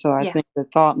 right? And so I think the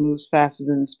thought moves faster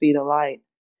than the speed of light.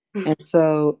 And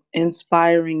so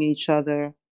inspiring each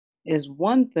other is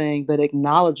one thing, but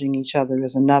acknowledging each other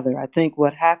is another. I think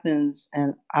what happens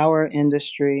in our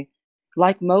industry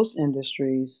like most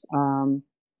industries,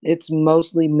 it's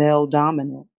mostly male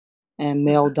dominant and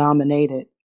male dominated.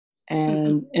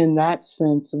 And in that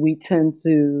sense, we tend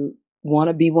to want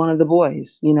to be one of the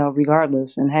boys,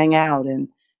 regardless, and hang out and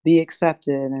be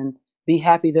accepted and be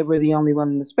happy that we're the only one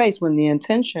in the space, when the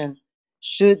intention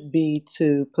should be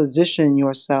to position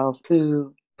yourself,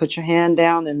 to put your hand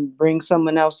down and bring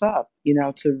someone else up,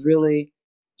 to really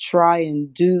try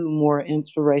and do more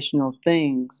inspirational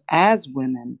things as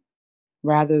women,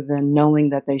 rather than knowing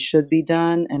that they should be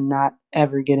done and not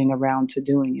ever getting around to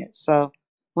doing it. So,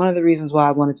 one of the reasons why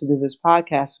I wanted to do this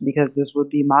podcast, because this would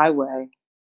be my way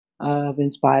of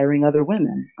inspiring other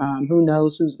women. Who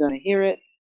knows who's going to hear it?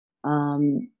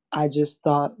 I just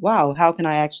thought, wow, how can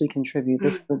I actually contribute?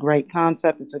 This is a great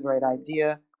concept. It's a great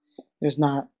idea. There's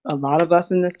not a lot of us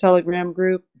in this Telegram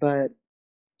group, but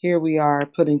here we are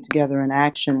putting together an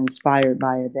action inspired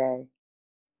by a day.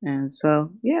 And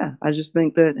so, yeah, I just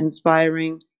think that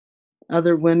inspiring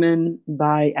other women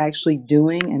by actually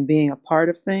doing and being a part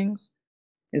of things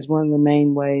is one of the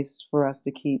main ways for us to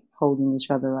keep holding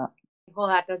each other up.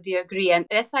 Wholeheartedly agree. And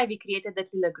that's why we created that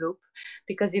little group,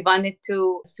 because we wanted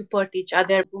to support each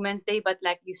other. Women's Day, but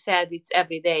like you said, it's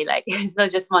every day. Like it's not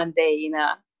just one day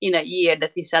in a year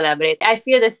that we celebrate. I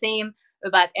feel the same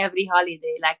about every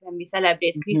holiday. Like when we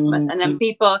celebrate Christmas, and then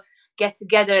people get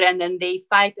together and then they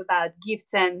fight about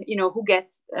gifts and who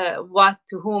gets what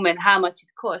to whom and how much it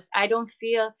costs. I don't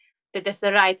feel that that's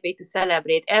the right way to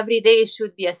celebrate. Every day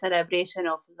should be a celebration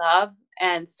of love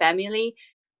and family,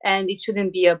 and it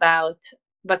shouldn't be about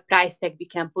what price tag we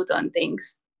can put on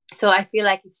things. So I feel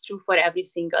like it's true for every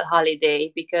single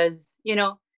holiday, because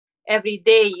every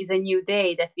day is a new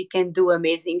day that we can do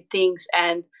amazing things,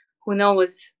 and who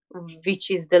knows which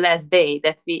is the last day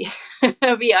that we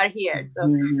we are here. So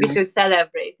we should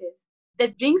celebrate it.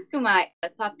 That brings to my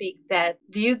topic, that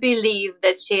do you believe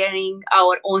that sharing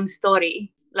our own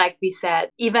story, like we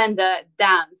said, even the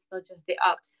downs, not just the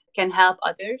ups, can help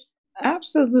others?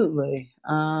 Absolutely.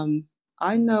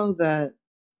 I know that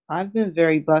I've been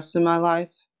very blessed in my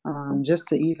life. Just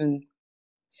to even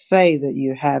say that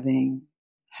you're having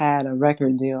had a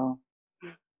record deal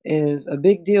is a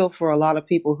big deal for a lot of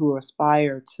people who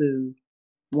aspire to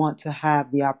want to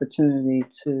have the opportunity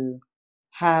to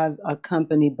have a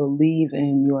company believe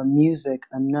in your music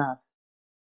enough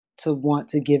to want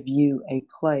to give you a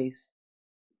place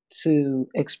to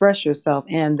express yourself,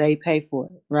 and they pay for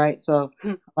it, right? So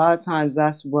a lot of times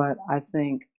that's what I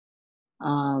think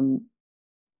um,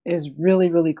 is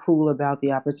really, really cool about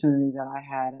the opportunity that I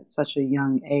had at such a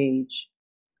young age.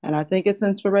 And I think it's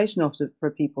inspirational for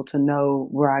people to know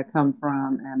where I come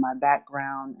from and my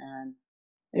background, and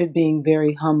it being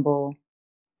very humble,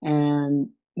 and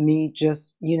me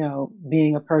just,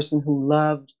 being a person who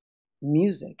loved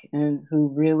music and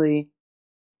who really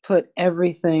put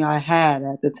everything I had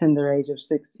at the tender age of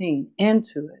 16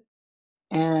 into it.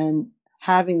 And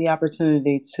having the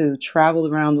opportunity to travel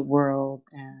around the world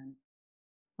and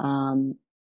um,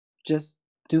 just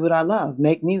do what I love,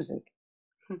 make music,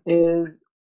 is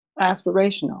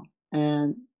aspirational.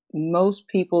 And most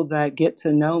people that get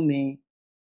to know me,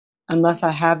 unless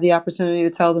I have the opportunity to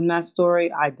tell them that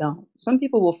story, I don't. Some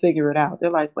people will figure it out.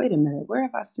 They're like, wait a minute, where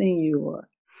have I seen you? Or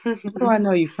where do I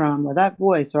know you from? Or that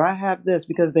voice, or I have this,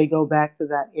 because they go back to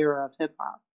that era of hip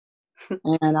hop.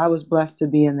 And I was blessed to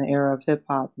be in the era of hip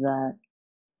hop that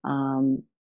um,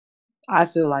 I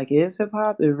feel like is hip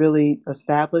hop. It really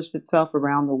established itself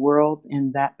around the world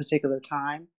in that particular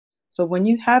time. So when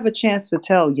you have a chance to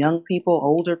tell young people,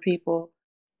 older people,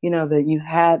 that you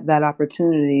had that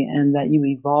opportunity and that you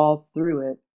evolved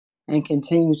through it and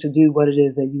continue to do what it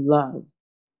is that you love.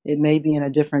 It may be in a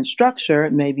different structure,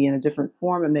 it may be in a different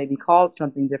form, it may be called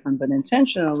something different, but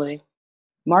intentionally,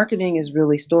 marketing is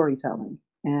really storytelling.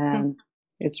 And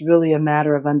it's really a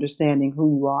matter of understanding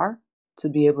who you are to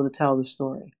be able to tell the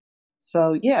story.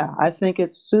 So, yeah, I think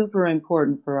it's super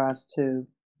important for us to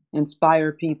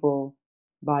inspire people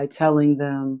by telling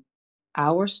them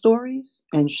our stories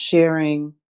and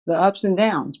sharing the ups and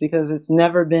downs, because it's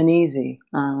never been easy.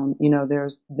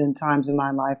 There's been times in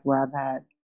my life where I've had,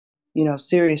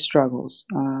 serious struggles.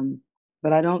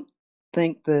 But I don't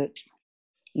think that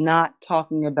not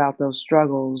talking about those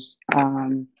struggles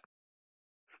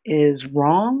is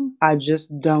wrong. I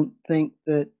just don't think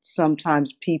that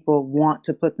sometimes people want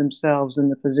to put themselves in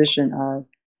the position of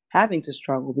having to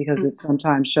struggle, because it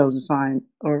sometimes shows a sign,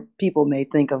 or people may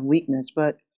think, of weakness.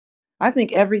 But I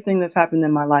think everything that's happened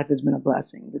in my life has been a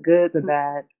blessing, the good, the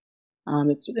bad.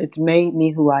 It's made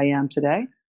me who I am today.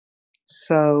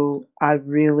 So I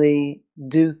really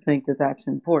do think that that's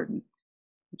important.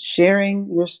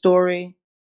 Sharing your story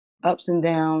ups and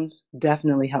downs,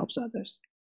 definitely helps others.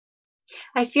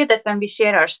 I feel that when we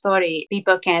share our story,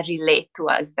 people can relate to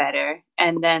us better,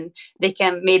 and then they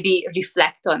can maybe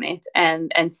reflect on it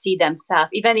and see themselves,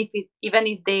 even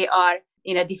if they are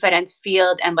in a different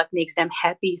field and what makes them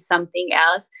happy is something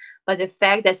else. But the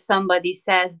fact that somebody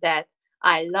says that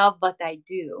I love what I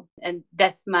do and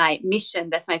that's my mission,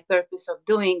 that's my purpose of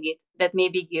doing it, that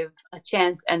maybe give a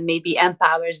chance and maybe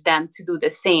empowers them to do the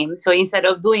same. So instead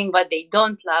of doing what they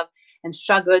don't love and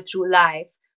struggle through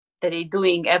life, that they're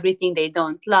doing everything they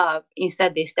don't love,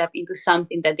 instead they step into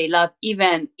something that they love,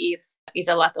 even if is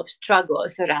a lot of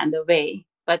struggles around the way.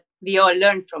 But we all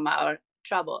learn from our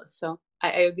troubles. So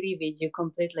I agree with you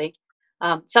completely.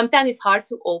 Sometimes it's hard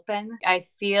to open. I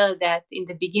feel that in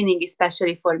the beginning,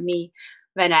 especially for me,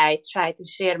 when I try to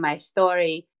share my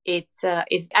story,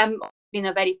 I'm been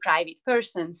a very private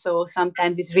person, so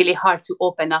sometimes it's really hard to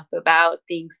open up about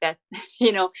things that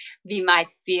we might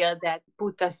feel that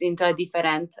put us into a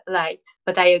different light.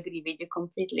 But I agree with you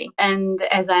completely. And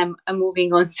as I'm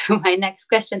moving on to my next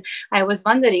question, I was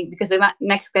wondering, because the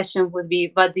next question would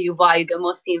be, what do you value the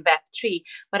most in Web3?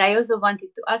 But I also wanted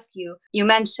to ask you, you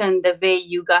mentioned the way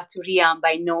you got to Realm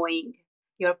by knowing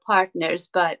your partners,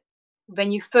 but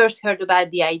when you first heard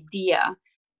about the idea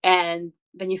and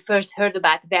when you first heard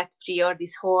about Web3 or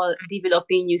this whole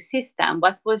developing new system,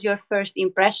 what was your first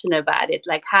impression about it?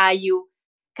 Like how you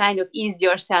kind of eased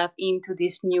yourself into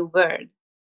this new world?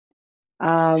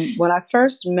 When I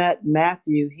first met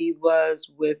Matthew, he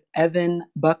was with Evan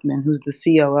Buckman, who's the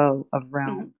COO of Mm-hmm.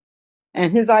 Realm.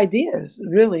 And his ideas,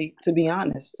 really, to be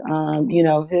honest,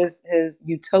 his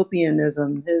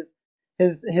utopianism,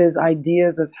 his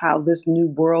ideas of how this new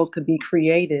world could be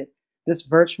created, this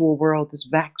virtual world, this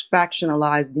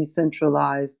factionalized,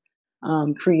 decentralized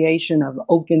creation of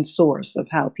open source, of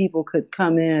how people could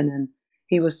come in, and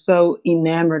he was so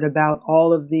enamored about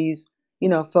all of these,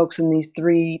 folks in these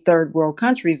three third world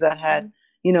countries that had,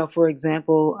 for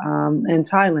example, in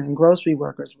Thailand, grocery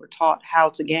workers were taught how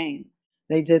to game.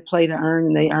 They did play to earn,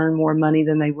 and they earned more money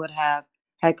than they would have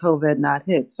had COVID not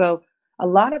hit. So a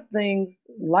lot of things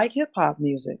like hip hop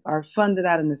music are funded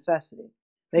out of necessity.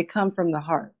 They come from the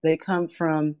heart. They come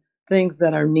from things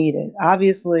that are needed.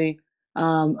 Obviously,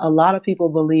 a lot of people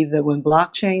believe that when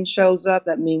blockchain shows up,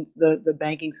 that means the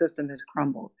banking system has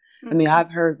crumbled. I mean,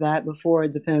 I've heard that before.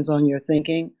 It depends on your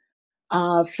thinking.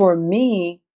 For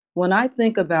me, when I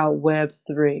think about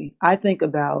Web3, I think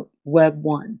about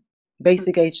Web1,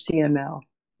 basic HTML,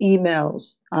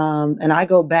 emails, and I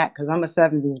go back because I'm a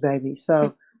 70s baby.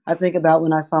 So I think about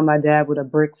when I saw my dad with a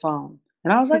brick phone,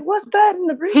 and I was like, "What's that in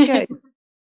the briefcase?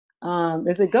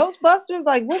 Is it Ghostbusters?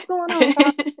 Like, what's going on,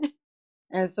 Pop?"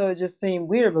 And so it just seemed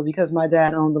weird, but because my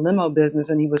dad owned the limo business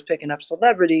and he was picking up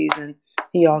celebrities, and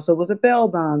he also was a bail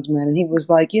bondsman, and he was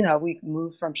like, we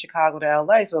moved from Chicago to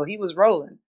LA, so he was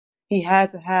rolling. He had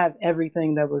to have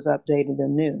everything that was updated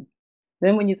and new.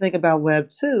 Then when you think about Web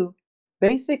 2,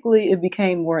 basically it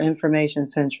became more information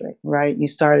centric, right? You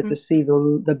started to see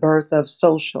the birth of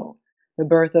social, the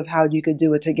birth of how you could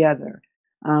do it together,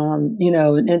 an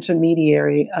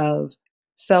intermediary of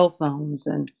cell phones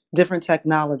and different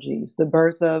technologies, the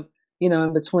birth of,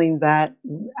 in between that,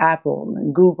 Apple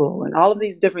and Google and all of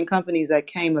these different companies that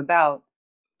came about,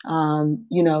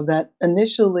 that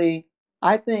initially,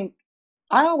 I think,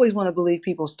 I always want to believe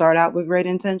people start out with great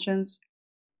intentions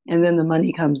and then the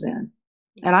money comes in.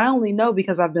 And I only know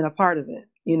because I've been a part of it.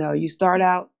 You start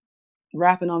out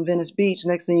rapping on Venice Beach,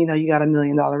 next thing you know, you got $1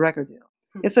 million record deal.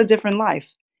 It's a different life.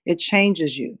 It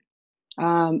changes you.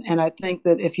 And I think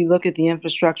that if you look at the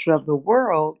infrastructure of the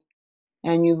world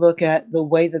and you look at the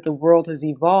way that the world has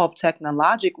evolved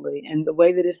technologically and the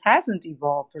way that it hasn't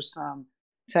evolved for some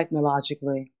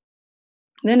technologically,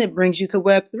 then it brings you to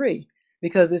Web3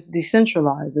 because it's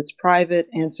decentralized, it's private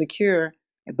and secure,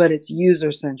 but it's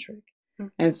user centric.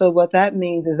 And so what that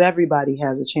means is everybody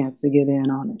has a chance to get in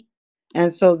on it.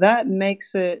 And so that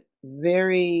makes it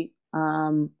very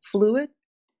fluid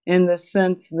in the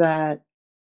sense that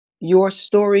your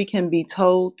story can be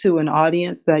told to an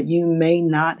audience that you may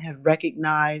not have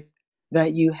recognized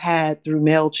that you had through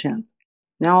MailChimp.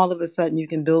 Now, all of a sudden, you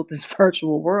can build this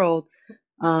virtual world,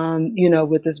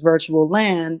 with this virtual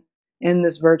land in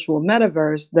this virtual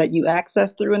metaverse that you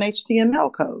access through an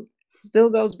HTML code. Still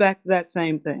goes back to that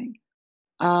same thing.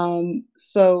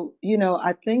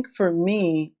 I think for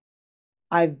me,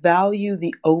 I value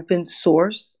the open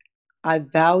source. I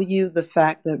value the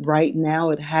fact that right now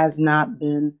it has not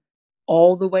been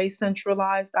all the way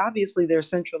centralized. Obviously, there are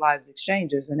centralized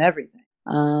exchanges and everything.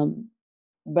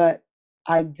 But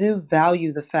I do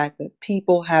value the fact that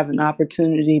people have an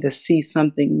opportunity to see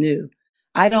something new.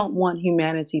 I don't want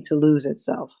humanity to lose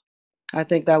itself. I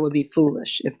think that would be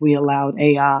foolish if we allowed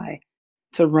AI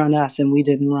to run us and we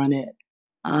didn't run it.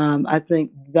 I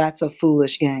think that's a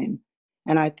foolish game.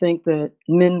 And I think that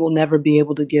men will never be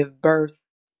able to give birth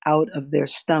out of their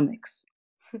stomachs.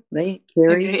 They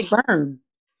carry Agree. sperm.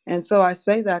 And so I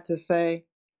say that to say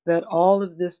that all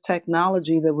of this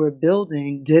technology that we're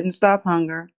building didn't stop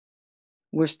hunger.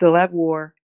 We're still at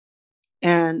war.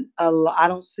 And I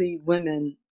don't see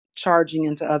women charging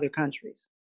into other countries.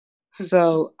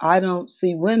 So I don't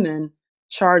see women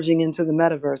charging into the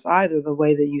metaverse either, the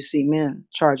way that you see men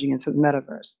charging into the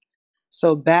metaverse.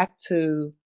 So back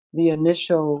to the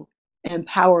initial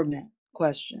empowerment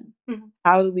question. Mhm.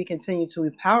 How do we continue to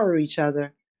empower each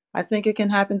other? I think it can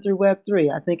happen through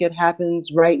Web3. I think it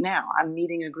happens right now. I'm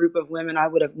meeting a group of women I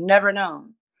would have never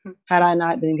known had I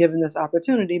not been given this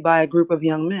opportunity by a group of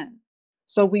young men.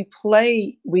 So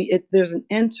there's an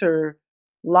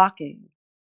interlocking,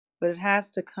 but it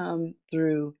has to come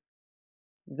through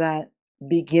that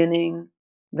beginning,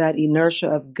 that inertia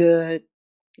of good.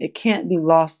 It can't be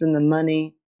lost in the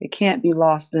money. It can't be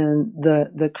lost in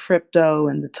the crypto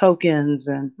and the tokens.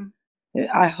 And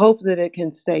I hope that it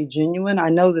can stay genuine. I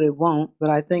know that it won't, but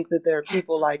I think that there are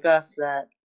people like us that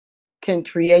can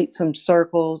create some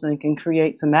circles and can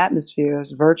create some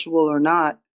atmospheres, virtual or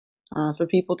not, for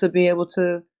people to be able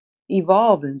to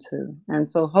evolve into. And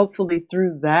so hopefully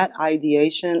through that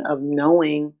ideation of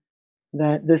knowing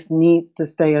that this needs to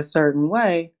stay a certain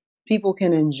way, people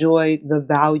can enjoy the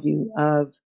value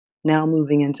of now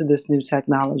moving into this new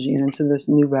technology and into this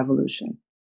new revolution.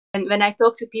 And when I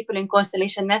talk to people in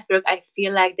Constellation Network, I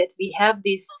feel like that we have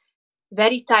this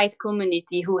very tight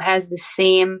community who has the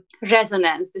same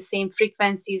resonance, the same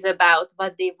frequencies about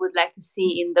what they would like to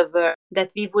see in the world,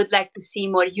 that we would like to see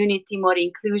more unity, more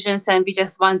inclusions, and we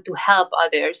just want to help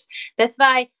others. That's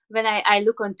why when I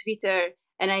look on Twitter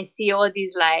and I see all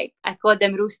these, like, I call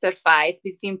them rooster fights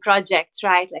between projects,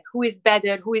 right? Like, who is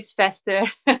better, who is faster,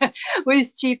 who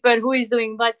is cheaper, who is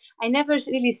doing what. I never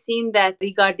really seen that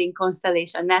regarding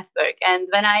Constellation Network. And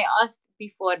when I asked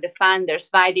before the founders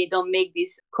why they don't make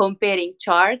these comparing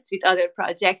charts with other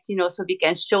projects, so we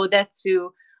can show that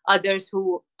to others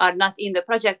who are not in the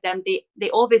project, and they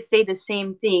always say the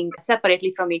same thing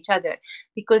separately from each other,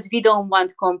 because we don't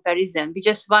want comparison. We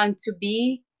just want to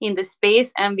be in the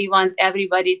space, and we want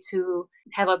everybody to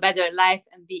have a better life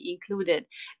and be included.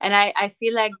 And I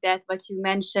feel like that what you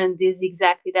mentioned is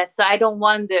exactly that. So I don't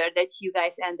wonder that you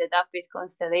guys ended up with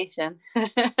Constellation.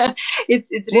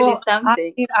 It's really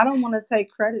something. I don't want to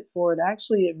take credit for it.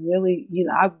 Actually, it really,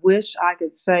 I wish I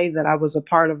could say that I was a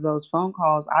part of those phone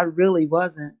calls. I really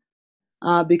wasn't,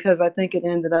 because I think it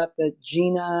ended up that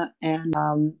Gina and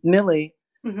Millie,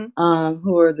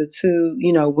 who are the two,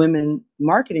 women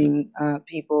marketing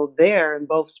people there in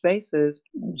both spaces,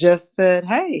 just said,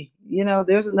 hey,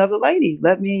 there's another lady.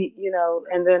 Let me,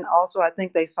 and then also I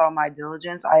think they saw my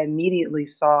diligence. I immediately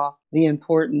saw the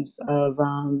importance of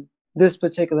this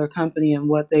particular company and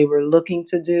what they were looking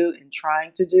to do and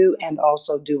trying to do and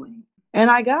also doing. And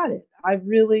I got it. I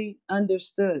really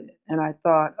understood it. And I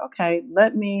thought, okay,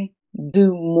 let me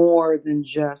do more than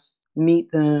just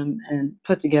meet them and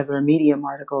put together a Medium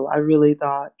article. I really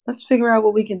thought, let's figure out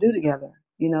what we can do together.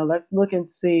 Let's look and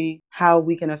see how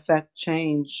we can affect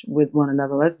change with one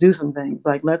another. Let's do some things.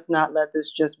 Like, let's not let this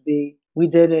just be, we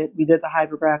did it, we did the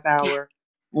hypergraph hour,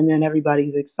 and then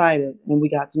everybody's excited and we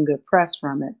got some good press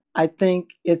from it. I think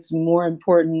it's more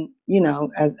important,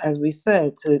 as we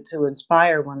said, to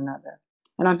inspire one another.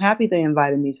 And I'm happy they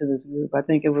invited me to this group. I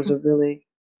think it was a really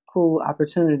cool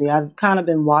opportunity. I've kind of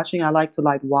been watching. I like to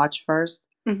watch first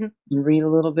and read a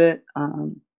little bit,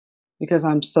 because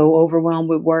I'm so overwhelmed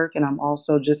with work, and I'm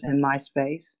also just in my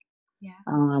space. Yeah.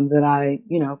 That I,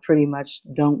 pretty much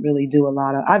don't really do a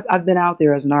lot of. I've been out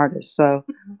there as an artist, so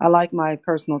I like my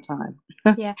personal time.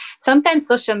 Yeah. Sometimes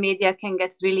social media can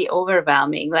get really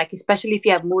overwhelming, like especially if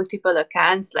you have multiple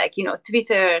accounts, like,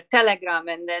 Twitter, Telegram,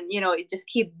 and then, it just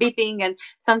keep beeping. And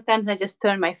sometimes I just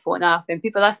turn my phone off, and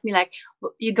people ask me like,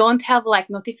 you don't have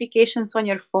like notifications on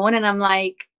your phone? And I'm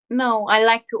like, no, I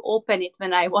like to open it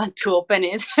when I want to open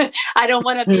it. I don't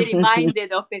want to be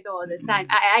reminded of it all the time.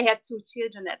 I have two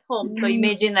children at home. So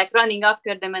imagine like running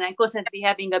after them and I'm constantly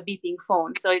having a beeping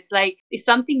phone. So it's like, if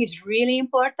something is really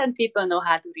important, people know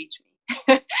how to reach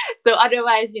me. So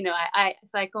otherwise,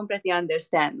 I completely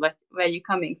understand where you're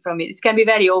coming from. It can be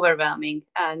very overwhelming,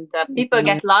 and people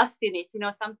get lost in it.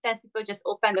 Sometimes people just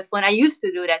open the phone. I used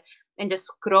to do that and just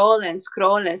scroll and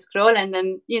scroll and scroll, and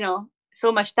then, so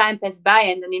much time passed by,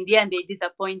 and then in the end they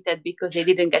disappointed because they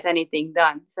didn't get anything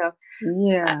done. So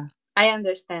yeah, I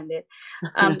understand it.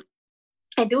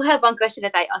 I do have one question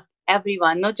that I ask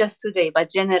everyone, not just today, but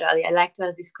generally. I like to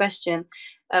ask this question.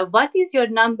 What is your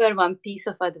number one piece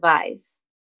of advice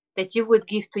that you would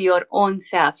give to your own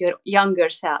self, your younger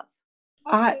self?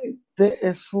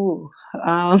 Fool.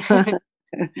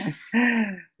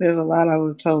 There's a lot I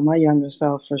would have told my younger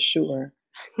self for sure.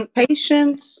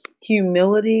 Patience,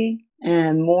 humility,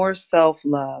 and more self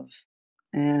love.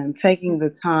 And taking the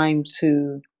time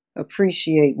to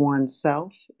appreciate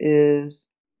oneself is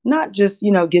not just,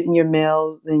 getting your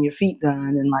nails and your feet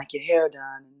done and like your hair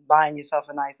done and buying yourself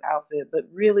a nice outfit, but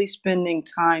really spending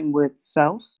time with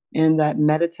self in that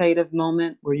meditative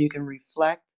moment where you can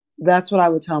reflect. That's what I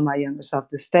would tell my younger self,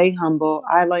 to stay humble.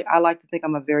 I like to think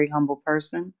I'm a very humble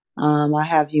person. I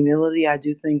have humility. I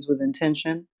do things with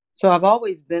intention. So I've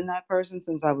always been that person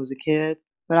since I was a kid,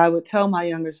 but I would tell my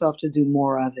younger self to do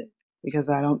more of it because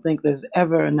I don't think there's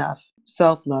ever enough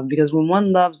self love. Because when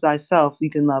one loves thyself,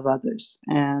 you can love others.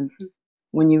 And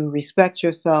when you respect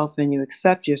yourself and you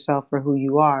accept yourself for who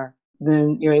you are,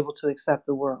 then you're able to accept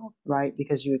the world, right?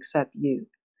 Because you accept you.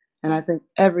 And I think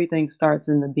everything starts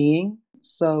in the being.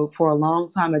 So for a long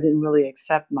time, I didn't really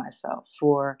accept myself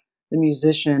for the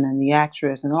musician and the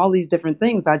actress and all these different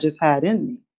things I just had in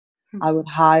me. I would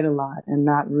hide a lot and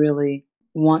not really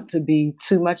want to be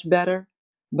too much better,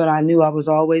 but I knew I was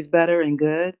always better and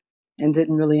good and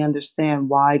didn't really understand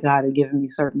why God had given me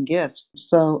certain gifts.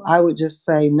 So I would just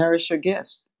say, nourish your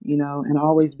gifts, and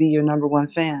always be your number one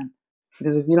fan.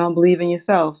 Because if you don't believe in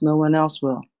yourself, no one else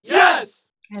will. Yes!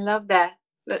 I love that.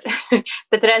 That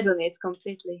resonates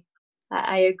completely.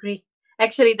 I agree.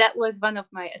 Actually, that was one of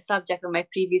my subject of my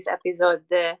previous episode,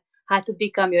 the how to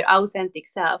become your authentic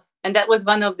self. And that was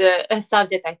one of the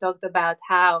subject I talked about,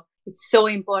 how it's so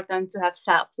important to have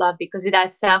self-love, because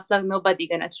without self-love, nobody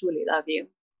gonna truly love you.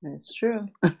 That's true.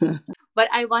 But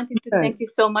I wanted to thank you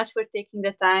so much for taking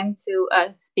the time to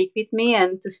speak with me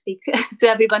and to speak to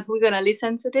everyone who's going to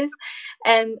listen to this.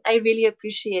 And I really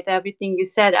appreciate everything you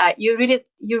said. You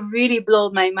really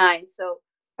blow my mind. So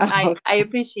I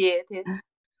appreciate it.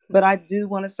 But I do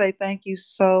want to say thank you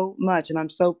so much. And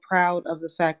I'm so proud of the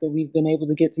fact that we've been able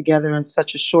to get together in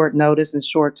such a short notice and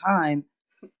short time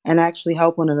and actually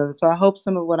help one another. So I hope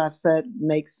some of what I've said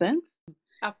makes sense.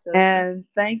 Absolutely. And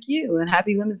thank you, and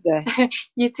happy Women's Day.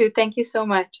 You too. Thank you so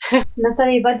much.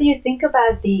 Natalie, what do you think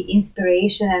about the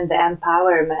inspiration and the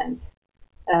empowerment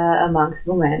amongst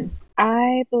women?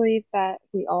 I believe that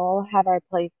we all have our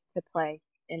place to play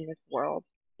in this world.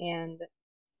 And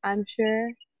I'm sure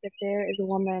that there is a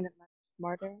woman much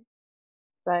smarter,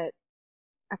 but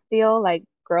I feel like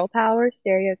girl power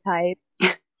stereotypes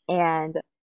and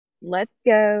let's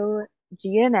go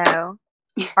GNO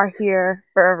are here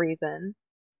for a reason.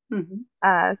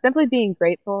 Mm-hmm. Simply being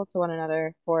grateful to one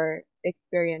another for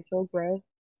experiential growth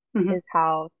is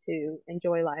how to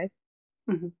enjoy life.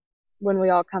 Mm-hmm. When we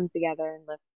all come together and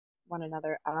lift one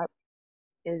another up,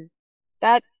 is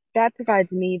that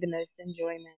provides me the most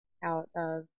enjoyment out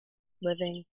of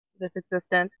living this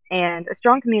existence. And a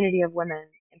strong community of women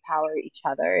empower each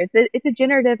other. It's a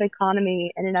generative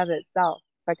economy in and of itself,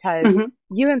 because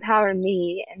you empower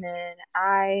me and then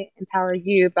I empower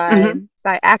you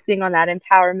by acting on that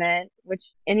empowerment, which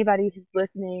anybody who's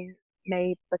listening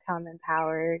may become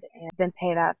empowered and then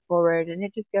pay that forward. And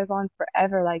it just goes on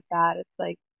forever like that. It's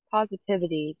like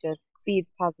positivity just feeds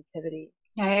positivity.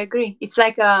 I agree. It's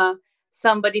like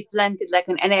somebody planted like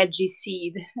an energy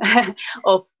seed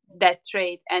of that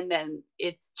trait, and then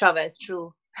it travels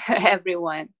through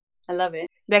everyone. I love it.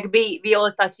 Like we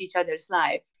all touch each other's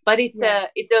life, but it's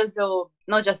also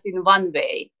not just in one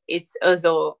way. It's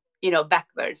also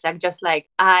backwards. Like just like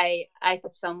I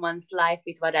touch someone's life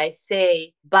with what I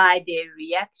say, by their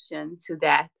reaction to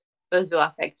that also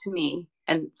affects me,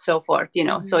 and so forth.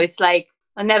 So it's like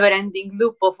a never-ending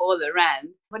loop of all around.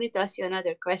 I wanted to ask you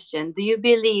another question. Do you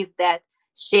believe that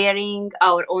sharing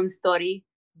our own story,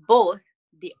 both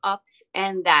the ups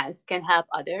and downs, can help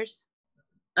others?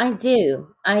 I do.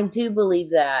 I do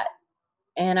believe that.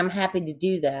 And I'm happy to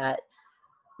do that.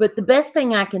 But the best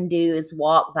thing I can do is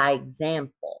walk by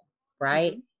example,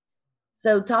 right?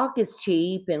 So talk is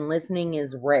cheap and listening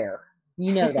is rare.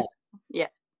 You know that. Yeah.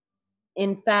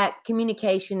 In fact,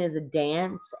 communication is a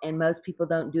dance and most people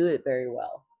don't do it very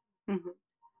well.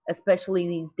 Especially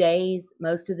these days,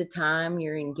 most of the time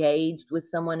you're engaged with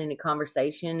someone in a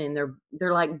conversation and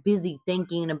they're like busy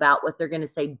thinking about what they're going to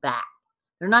say back.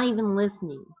 They're not even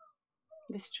listening.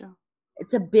 That's true.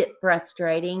 It's a bit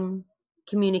frustrating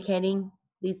communicating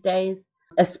these days,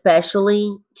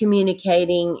 especially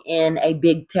communicating in a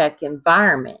big tech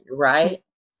environment, right?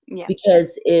 Yeah.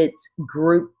 Because it's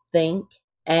group think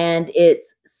and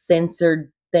it's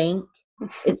censored think.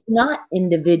 It's not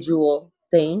individual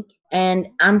think. And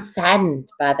I'm saddened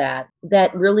by that.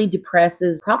 That really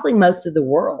depresses probably most of the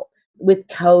world with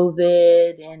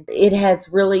COVID. And it has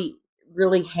really,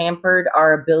 really hampered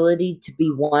our ability to be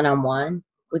one on one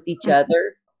with each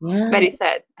other. Yeah. Very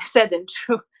sad. Sad and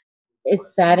true.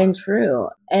 It's sad and true.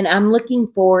 And I'm looking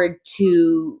forward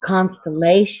to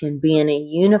Constellation being a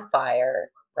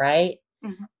unifier, right?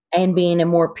 Mhm. And being a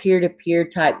more peer-to-peer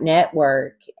type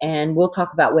network. And we'll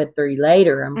talk about Web3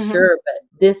 later, I'm sure.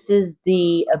 But this is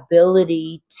the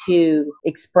ability to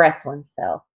express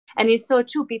oneself. And it's so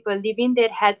true. People live in their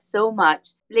head so much.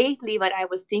 Lately, what I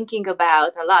was thinking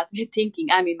about a lot,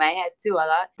 I'm in my head too a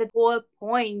lot. The whole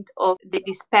point of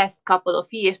this past couple of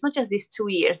years, not just these 2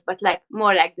 years, but like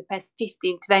more like the past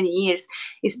 15, 20 years,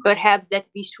 is perhaps that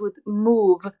we should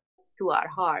move to our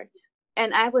hearts.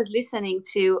 And I was listening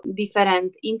to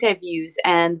different interviews,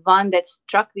 and one that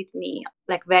struck with me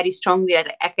like very strongly.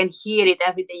 I can hear it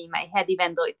every day in my head,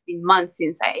 even though it's been months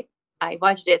since I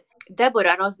watched it.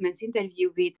 Deborah Rosman's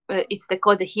interview with, it's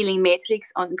called The Healing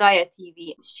Matrix on Gaia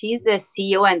TV. She's the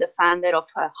CEO and the founder of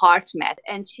HeartMath.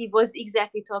 And she was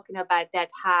exactly talking about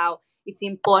that, how it's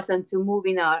important to move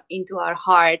into our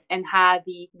heart, and how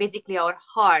basically our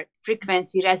heart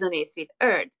frequency resonates with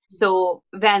Earth. So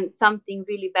when something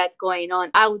really bad's going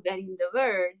on out there in the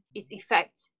world, it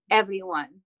affects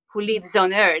everyone who lives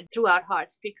on Earth through our heart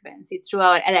frequency, through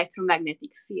our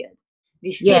electromagnetic field.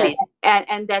 We feel it,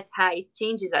 and that's how it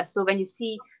changes us. So when you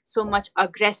see so much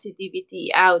aggressivity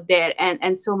out there,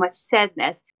 and so much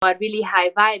sadness, or really high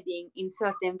vibing in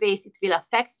certain ways, it will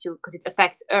affect you because it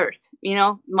affects Earth.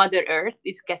 Mother Earth,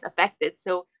 it gets affected.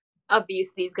 So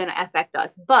obviously it's going to affect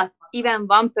us. But even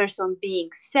one person being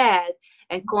sad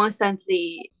and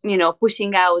constantly,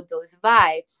 pushing out those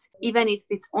vibes, even if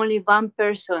it's only one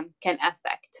person, can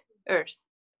affect Earth.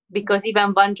 Because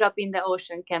even one drop in the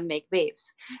ocean can make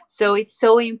waves. So it's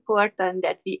so important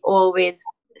that we always,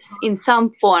 in some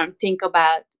form, think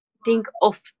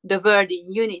of the world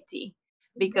in unity,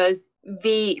 because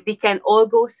we can all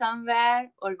go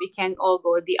somewhere, or we can all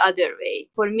go the other way.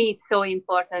 For me, it's so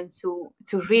important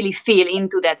to really feel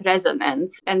into that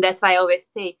resonance. And that's why I always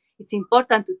say it's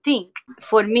important to think.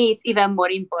 For me, it's even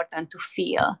more important to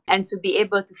feel, and to be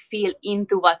able to feel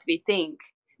into what we think.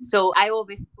 So I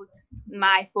always put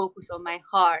my focus on my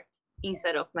heart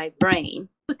instead of my brain.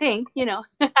 To think,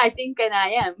 I think and I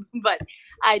am, but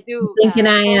I do Thinking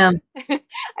I am.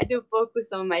 I do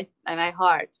focus on my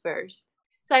heart first.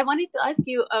 So I wanted to ask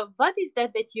you, what is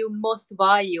that you most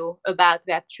value about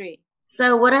Web3?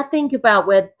 So what I think about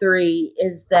Web3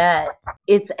 is that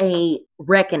it's a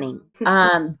reckoning.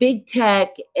 Big tech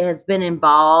has been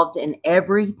involved in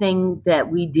everything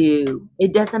that we do.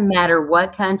 It doesn't matter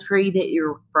what country that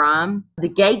you're from. The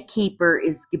gatekeeper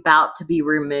is about to be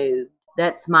removed.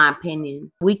 That's my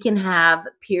opinion. We can have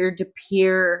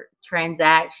peer-to-peer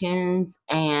transactions,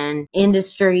 and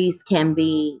industries can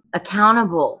be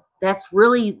accountable. It's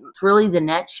really the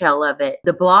nutshell of it.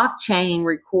 The blockchain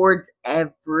records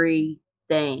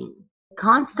everything.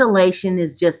 Constellation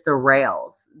is just the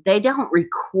rails. They don't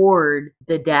record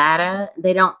the data.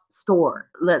 They don't store.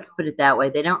 Let's put it that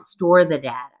way. They don't store the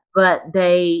data, but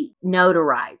they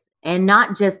notarize. And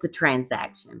not just the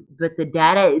transaction, but the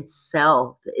data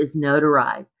itself is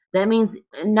notarized. That means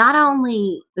not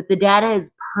only that the data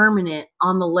is permanent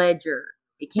on the ledger,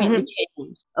 it can't be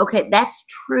changed. Okay, that's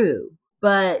true.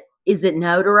 But is it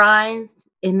notarized?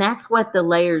 And that's what the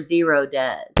layer 0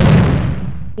 does.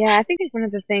 Yeah, I think it's one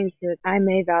of the things that I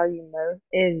may value most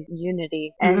is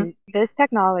unity. And this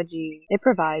technology, it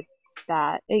provides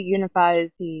that. It unifies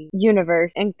the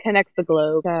universe and connects the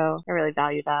globe. So I really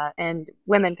value that. And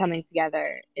women coming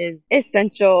together is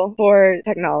essential for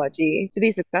technology to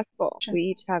be successful. We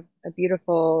each have a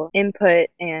beautiful input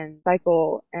and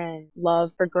cycle and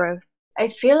love for growth. I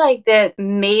feel like that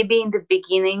maybe in the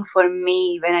beginning for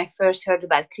me, when I first heard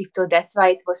about crypto, that's why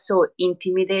it was so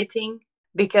intimidating,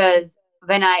 because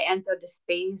when I entered the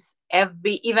space,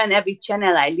 every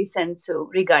channel I listened to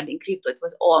regarding crypto, it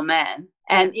was all men.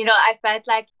 And, I felt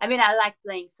like, I like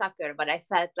playing soccer, but I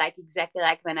felt like exactly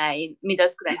like when in middle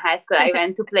school and high school, I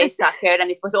went to play soccer,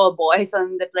 and it was all boys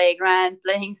on the playground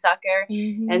playing soccer.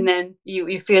 And then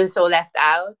you feel so left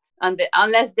out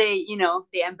unless they,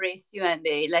 they embrace you and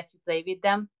they let you play with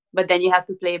them. But then you have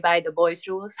to play by the boys'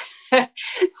 rules.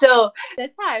 So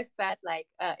that's how I felt like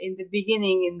in the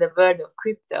beginning in the world of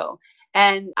crypto.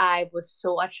 And I was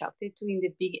so attracted to in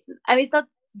the beginning. It's not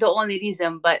the only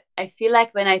reason, but I feel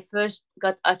like when I first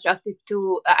got attracted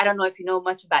to, I don't know if you know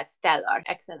much about Stellar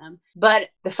XLM, but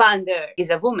the founder is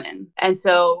a woman. And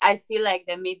so I feel like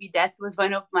that maybe that was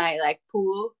one of my like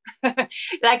pull,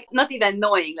 like not even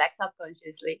knowing, like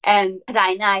subconsciously. And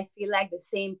right now I feel like the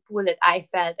same pull that I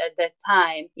felt at that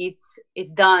time, it's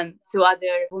done to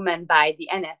other women by the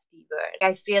NFT world.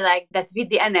 I feel like that with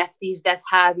the NFTs, that's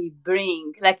how we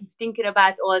bring, like if thinking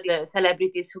about all the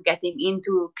celebrities who getting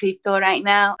into crypto right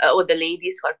now, or the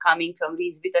ladies who are coming from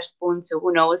Reese Witherspoon to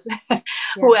who knows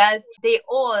who else, they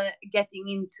all getting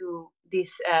into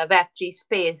this Web3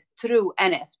 space through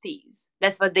NFTs.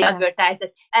 That's what they advertise.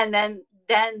 And then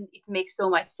it makes so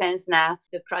much sense now,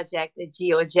 the project, the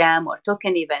GeoJam or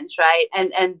token events, right?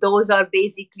 And those are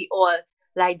basically all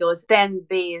like those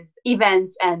fan-based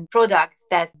events and products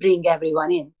that bring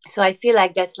everyone in. So I feel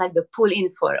like that's like the pull in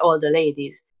for all the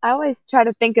ladies. I always try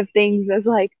to think of things as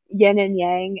like yin and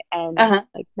yang and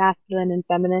like masculine and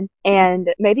feminine.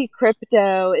 And maybe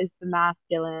crypto is the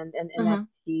masculine and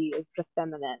NFT is the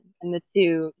feminine. And the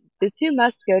two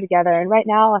must go together. And right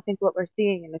now, I think what we're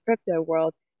seeing in the crypto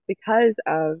world, because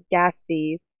of gas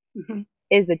fees,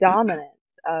 is the dominance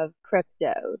of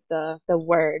crypto, the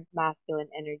word masculine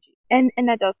energy. And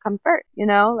that does come first, you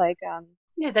know, like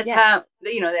that's how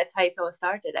it's all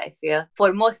started. I feel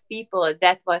for most people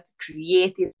that's what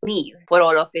created need for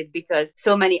all of it, because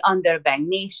so many underbanked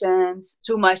nations,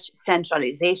 too much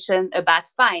centralization about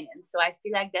finance. So I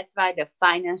feel like that's why the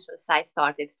financial side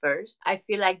started first. I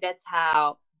feel like that's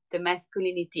how the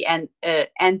masculinity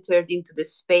entered into the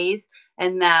space,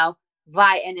 and now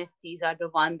why NFTs are the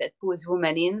one that pulls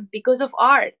women in, because of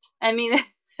art. I mean,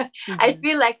 I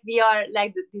feel like we are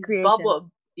like this creation.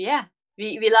 bubble. Yeah.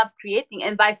 We love creating,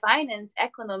 and by finance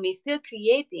economy still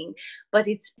creating, but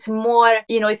it's more,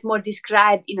 it's more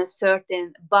described in a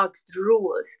certain boxed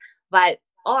rules, while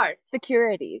art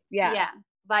securities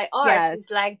by art is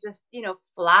like just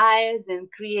flies and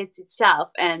creates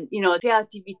itself, and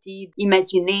creativity,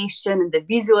 imagination, and the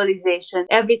visualization,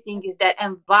 everything is there.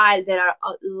 And while there are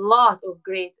a lot of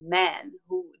great men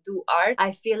who do art,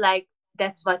 I feel like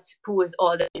that's what pulls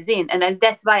all this in. And then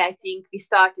that's why I think we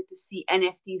started to see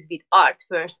NFTs with art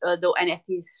first, although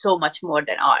NFT is so much more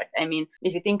than art. I mean,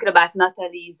 if you think about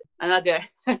Natalie's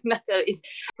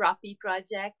property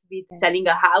project with selling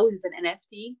a house as an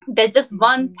NFT, that's just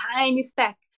one tiny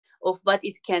speck of what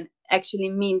it can actually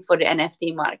mean for the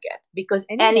NFT market. Because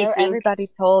everybody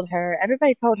told her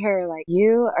like,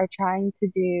 you are trying to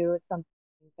do something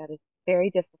that is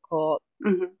very difficult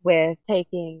with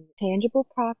taking tangible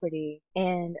property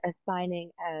and assigning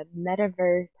a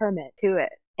metaverse permit to it.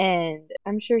 And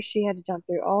I'm sure she had to jump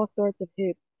through all sorts of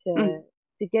hoops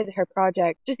to get her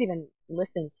project just even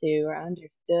listened to or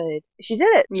understood. She did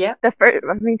it. Yeah.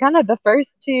 Kind of the first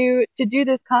to do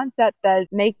this concept that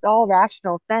makes all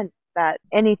rational sense, that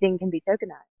anything can be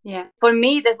tokenized. Yeah. For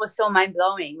me, that was so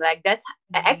mind-blowing. Like, that's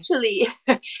actually,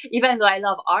 even though I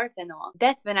love art and all,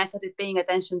 that's when I started paying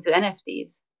attention to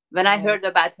NFTs. When I heard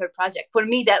about her project, for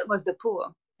me, that was the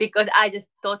pull. Because I just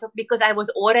because I was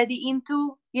already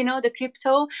into, the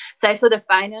crypto. So I saw the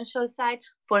financial side.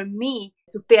 For me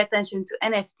to pay attention to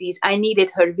NFTs, I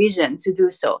needed her vision to do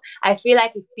so. I feel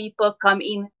like if people come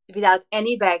in without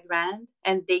any background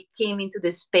and they came into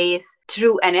the space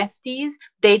through NFTs,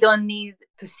 they don't need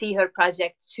to see her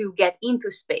project to get into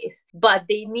space, but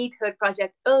they need her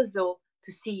project also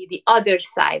to see the other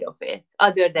side of it,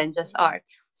 other than just art.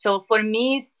 So for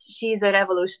me, she's a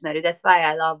revolutionary. That's why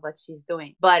I love what she's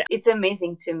doing. But it's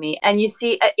amazing to me. And you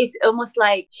see, it's almost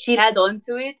like she held on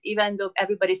to it, even though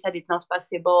everybody said it's not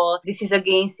possible. This is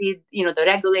against it, the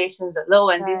regulations, the law,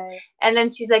 and this. And then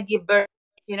she's like, give birth,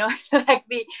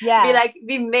 like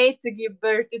we made to give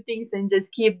birth to things and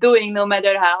just keep doing no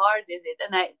matter how hard is it.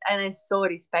 And I so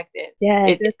respect it. Yeah,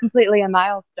 it's completely a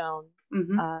milestone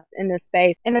in this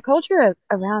space. And the culture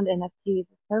around NFTs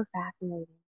is so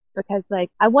fascinating. Because, like,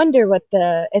 I wonder what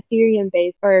the Ethereum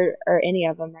base or any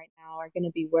of them right now are going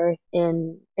to be worth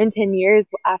in 10 years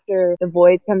after the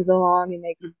void comes along and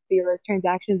they feel those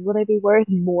transactions. Will they be worth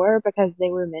more because they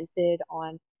were minted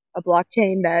on a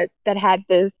blockchain that had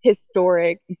this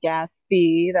historic gas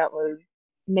fee that was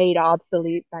made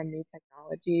obsolete by new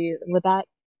technology? Would that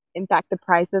impact the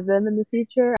price of them in the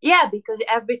future? Yeah, because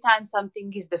every time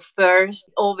something is the first,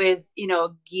 it always,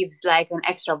 gives like an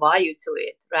extra value to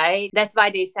it, right? That's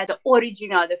why they said the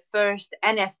original, the first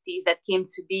NFTs that came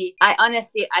to be. I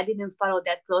didn't follow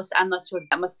that close. I'm not sure.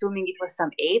 I'm assuming it was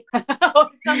some ape or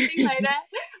something like that.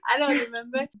 I don't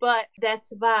remember. But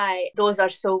that's why those are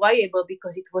so valuable,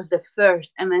 because it was the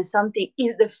first. And when something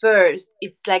is the first,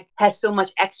 it's like has so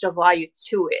much extra value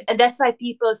to it. And that's why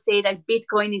people say that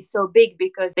Bitcoin is so big,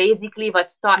 because basically what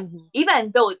started,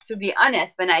 even though, to be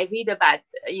honest, when I read about,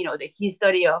 the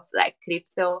history of like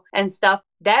crypto and stuff,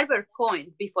 there were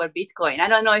coins before Bitcoin. I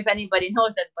don't know if anybody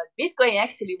knows that, but Bitcoin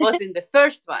actually wasn't the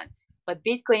first one. But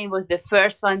Bitcoin was the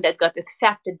first one that got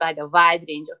accepted by the wide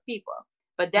range of people.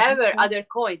 But there were other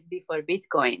coins before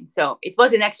Bitcoin. So it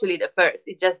wasn't actually the first.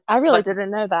 I really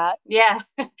didn't know that. Yeah.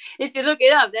 If you look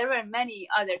it up, there were many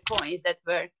other coins that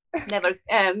were never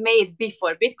made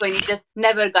before Bitcoin. It just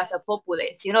never got a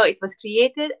populace. It was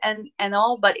created and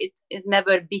all, but it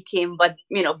never became what,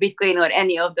 Bitcoin or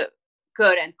any of the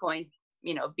current coins,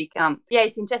 become. Yeah,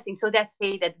 it's interesting. So that's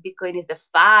why that Bitcoin is the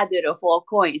father of all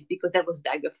coins, because that was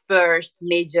like the first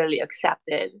majorly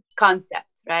accepted concept.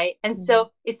 Right. And so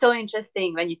it's so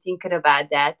interesting when you think about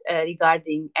that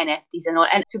regarding NFTs and all.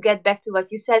 And to get back to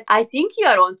what you said, I think you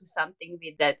are onto something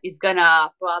with that. It's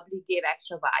gonna probably give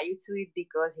extra value to it,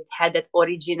 because it had that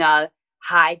original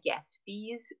high gas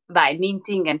fees by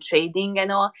minting and trading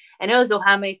and all. And also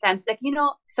how many times, like,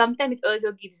 sometimes it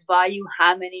also gives value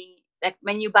how many, like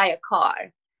when you buy a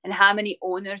car and how many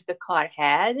owners the car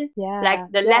had. Yeah.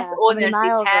 Like the less owners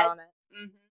it had. It.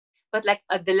 But like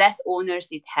the less owners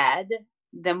it had,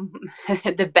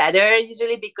 the better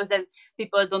usually, because then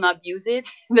people don't abuse it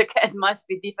like as much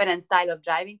with different style of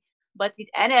driving. But with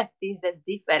NFTs, that's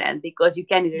different, because you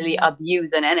can really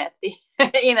abuse an NFT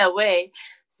in a way.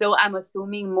 So I'm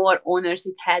assuming more owners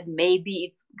it had, maybe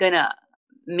it's gonna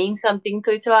mean something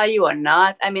to its value or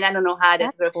not. I mean, I don't know how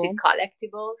that works with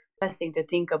collectibles. Interesting to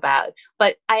think about.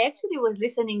 But I actually was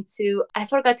listening to, I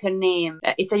forgot her name.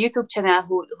 It's a YouTube channel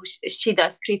who she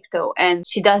does crypto, and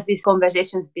she does these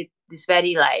conversations with this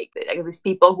very like these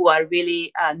people who are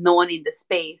really known in the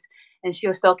space. And she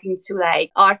was talking to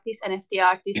like artists, NFT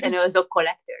artists, and also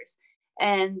collectors.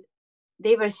 And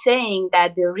they were saying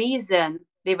that the reason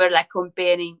they were like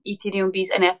comparing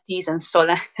Ethereum-based NFTs and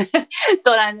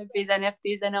Solana-based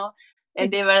NFTs and all.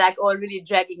 And they were like all really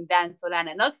dragging down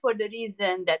Solana, not for the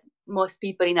reason that most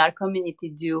people in our community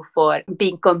do, for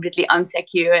being completely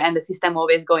unsecure and the system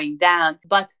always going down,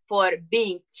 but for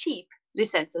being cheap.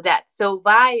 Listen to that. So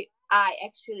why I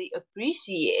actually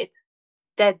appreciate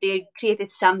that they created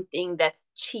something that's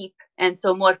cheap, and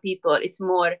so more people, it's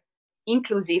more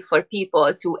inclusive for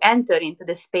people to enter into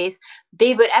the space.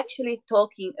 They were actually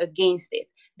talking against it.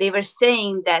 They were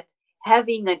saying that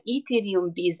having an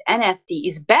Ethereum based NFT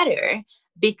is better,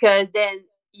 because then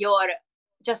you're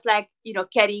just like,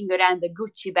 carrying around a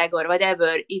Gucci bag or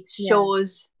whatever. It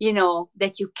shows,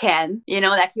 that you can,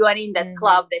 like you are in that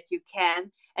club, that you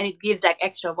can, and it gives like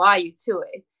extra value to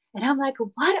it. And I'm like,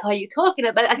 what are you talking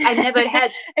about? I never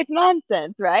had. It's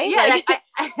nonsense, right? Yeah, like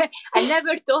I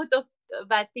never thought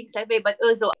about things like that. But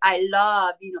also, I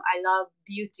love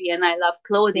beauty and I love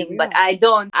clothing. But I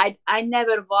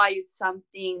never valued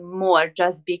something more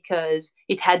just because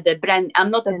it had the brand.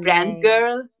 I'm not a brand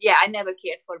girl. Yeah, I never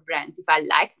cared for brands. If I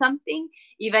like something,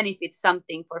 even if it's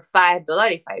something for $5,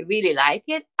 if I really like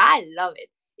it, I love it.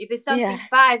 If it's something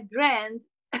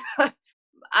 $5,000.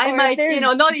 I might,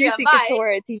 not even buy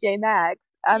couture at TJ Maxx.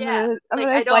 I'm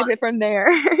gonna swipe it from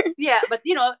there. Yeah, but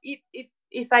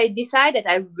if I decide that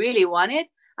I really want it,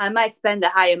 I might spend a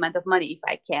high amount of money if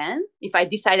I can. If I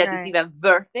decide that it's even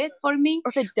worth it for me,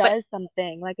 or if it does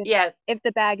something, like if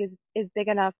the bag is big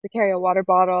enough to carry a water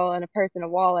bottle and a purse and a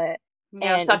wallet,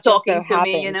 and start talking to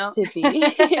me, to be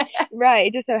right.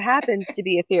 It just so happens to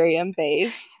be Ethereum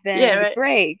based. Then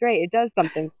great, it does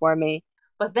something for me.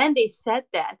 But when they said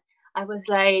that, I was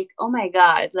like, oh my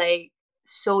God, like,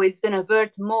 so it's going to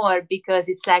worth more because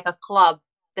it's like a club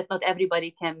that not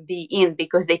everybody can be in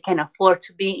because they can afford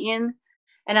to be in.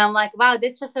 And I'm like, wow,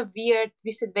 that's just a weird,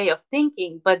 twisted way of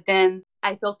thinking. But then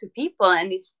I talk to people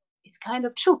and it's kind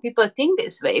of true. People think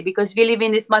this way because we live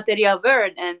in this material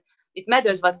world, and it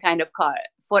matters what kind of car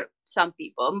for some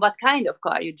people, what kind of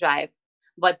car you drive,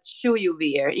 what shoe you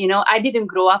wear. I didn't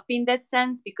grow up in that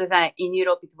sense because in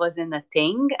Europe it wasn't a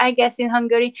thing, I guess, in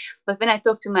Hungary. But when I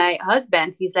talked to my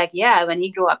husband, he's like, yeah, when he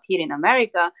grew up here in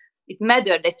America, it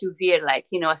mattered that you wear like,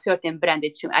 a certain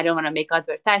branded shoe. I don't want to make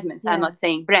advertisements. I'm not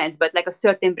saying brands, but like a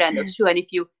certain brand of shoe. And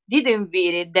if you didn't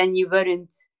wear it, then you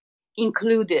weren't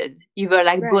included. You were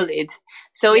like Right. bullied.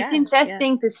 So it's Yeah,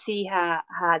 interesting to see how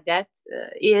that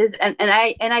is, and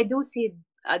I do see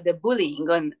the bullying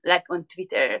on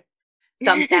Twitter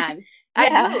sometimes. I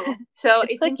Yeah. do. So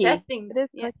It's it's clicky. interesting. It is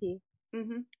Yeah. clicky.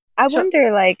 Hmm. I Sure.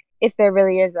 wonder, like, if there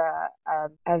really is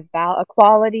a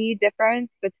quality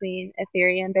difference between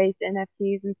Ethereum-based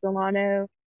NFTs and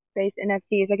Solana-based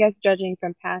NFTs. I guess judging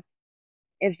from past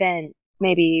events,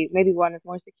 maybe one is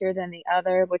more secure than the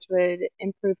other, which would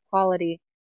improve quality.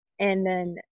 And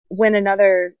then when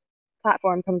another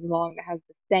platform comes along that has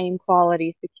the same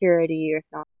quality, security, or if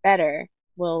not better,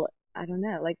 well, I don't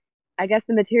know. Like, I guess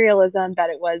the materialism that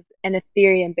it was an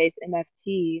Ethereum-based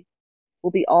NFT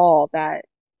will be all that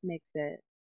makes it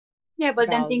Yeah, but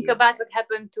then think value. about what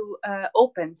happened to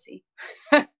OpenSea.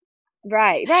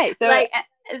 Right. So Like,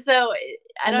 so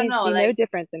I there don't may know. be no Like,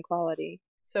 difference in quality.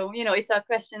 so it's a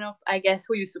question of, I guess,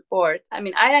 who you support. I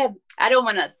mean, I don't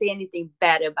want to say anything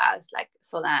bad about like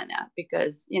Solana,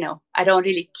 because I don't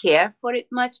really care for it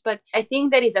much. But I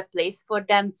think there is a place for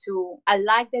them to. I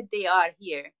like that they are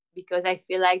here because I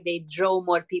feel like they draw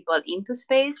more people into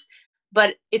space.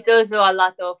 But it's also a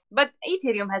lot of. But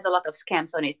Ethereum has a lot of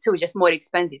scams on it too, just more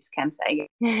expensive scams, I guess.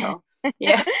 So,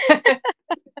 yeah.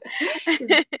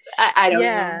 I don't know.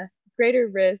 Yeah, greater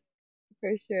risk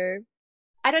for sure.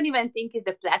 I don't even think it's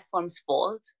the platform's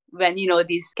fault when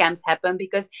these scams happen,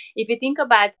 because if you think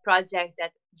about projects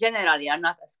that generally are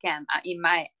not a scam, in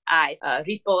my eyes,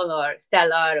 Ripple or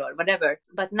Stellar or whatever,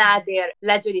 but now their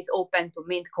ledger is open to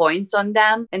mint coins on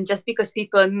them, and just because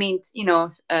people mint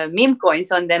meme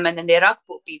coins on them and then they rug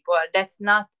pull people, that's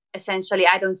not essentially.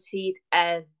 I don't see it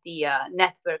as the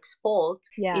network's fault.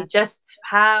 Yeah. It's just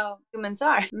how humans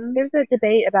are. There's a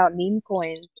debate about meme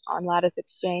coins on Lattice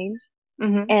Exchange,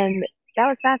 Mm-hmm. and that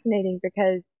was fascinating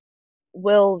because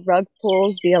will rug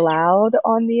pulls be allowed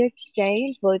on the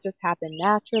exchange? Will it just happen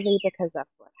naturally because that's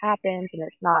what happens, and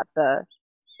it's not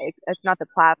the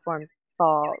platform's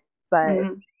fault, but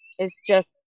Mm-hmm. it's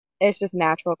just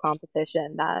natural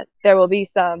competition that there will be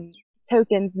some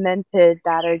tokens minted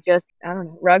that are just, I don't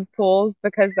know, rug pulls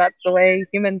because that's the way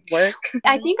humans work.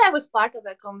 I think I was part of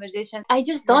that conversation. I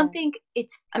just don't think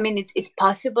it's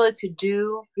possible to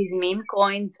do these meme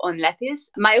coins on Lattice.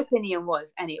 My opinion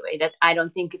was, anyway, that I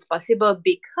don't think it's possible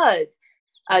because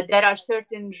there are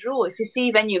certain rules. You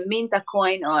see, when you mint a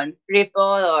coin on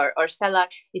Ripple or Stellar,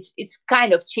 it's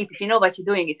kind of cheap. If you know what you're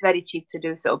doing, it's very cheap to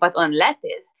do so. But on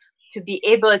Lattice, to be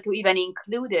able to even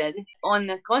include it on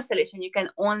Constellation, you can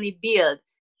only build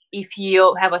if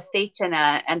you have a state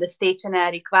channel, and the state channel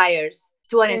requires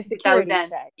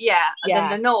 250,000. Yeah, then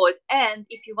the node. And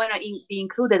if you want to be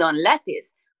included on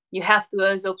Lattice, you have to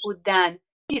also put down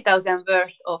 50,000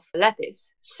 worth of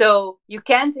Lattice. So you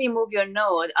can't remove your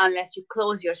node unless you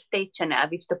close your state channel,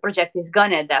 which the project is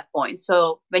gone at that point.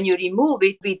 So when you remove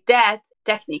it, with that,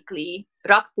 technically,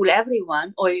 rug pull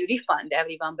everyone or you refund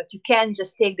everyone, but you can't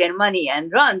just take their money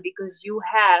and run because you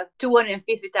have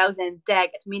 250,000 DAG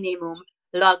at minimum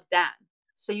locked down.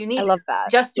 So you need,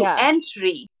 just to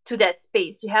entry to that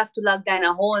space, you have to lock down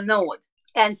a whole node.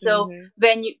 And so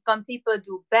when people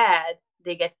do bad,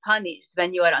 they get punished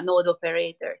when you are a node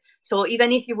operator. So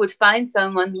even if you would find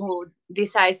someone who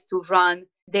decides to run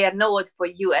their node for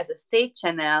you as a state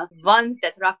channel, once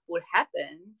that rug pull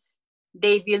happens,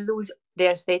 they will lose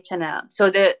their state channel.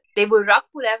 So they will rug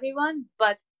pull everyone,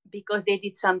 but because they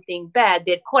did something bad,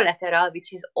 their collateral,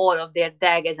 which is all of their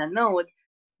DAG as a node,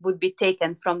 would be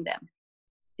taken from them.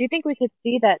 Do you think we could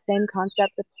see that same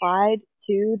concept applied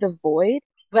to the void?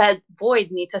 Well, void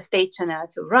needs a state channel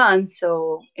to run,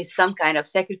 so it's some kind of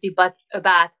security. But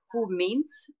about who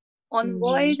mints on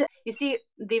void, you see,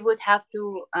 they would have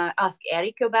to ask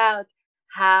Eric about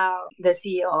how the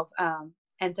CEO of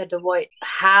Enter the Void,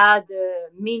 how the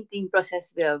minting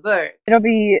process will work. It'll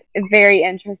be very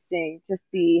interesting to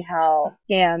see how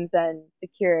scams and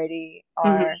security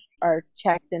are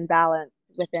checked and balanced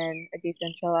within a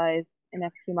decentralized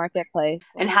NFT marketplace.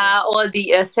 And how all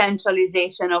the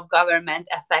centralization of government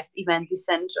affects even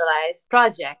decentralized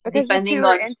projects. Because depending the two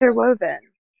are on interwoven.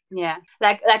 Yeah,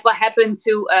 like what happened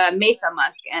to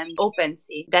MetaMask and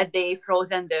OpenSea, that they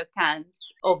frozen the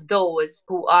accounts of those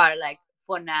who are like,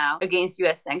 for now, against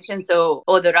US sanctions. So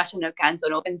all the Russian accounts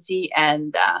on OpenSea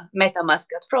and MetaMask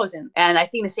got frozen. And I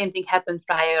think the same thing happened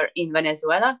prior in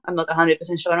Venezuela. I'm not 100%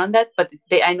 sure on that, but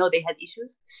I know they had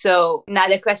issues. So now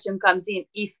the question comes in,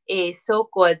 if a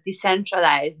so-called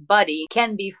decentralized body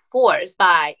can be forced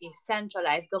by a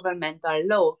centralized governmental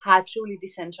law, how truly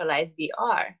decentralized we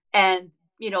are. And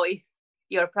if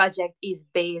your project is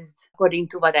based, according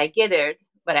to what I gathered,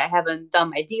 but I haven't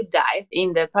done my deep dive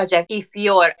in the project. If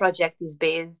your project is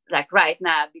based, like right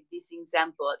now, with this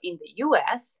example in the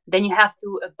US, then you have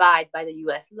to abide by the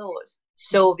US laws.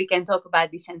 So we can talk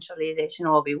about decentralization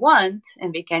all we want,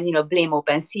 and we can, blame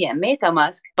OpenSea and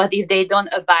MetaMask. But if they don't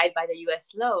abide by the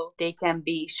US law, they can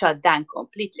be shut down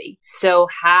completely. So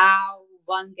how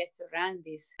one gets around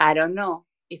this, I don't know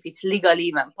if it's legally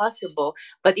even possible.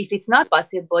 But if it's not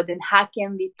possible, then how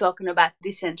can we talking about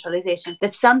decentralization?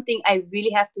 That's something I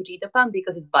really have to read upon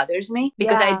because it bothers me.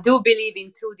 Because I do believe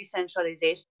in true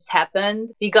decentralization. It's happened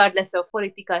regardless of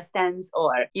political stance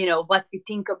or, what we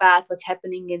think about what's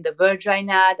happening in the world right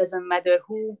now. It doesn't matter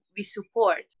who we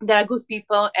support. There are good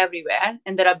people everywhere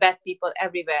and there are bad people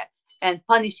everywhere. And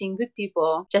punishing good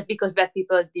people just because bad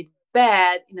people did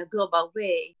bad in a global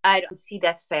way, I don't see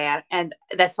that fair. And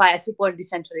that's why I support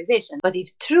decentralization. But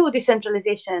if true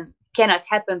decentralization cannot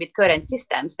happen with current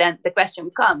systems, then the question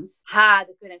comes how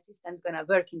the current system is going to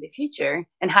work in the future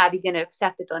and how we're going to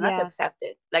accept it or not accept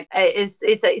it. Like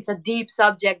it's a deep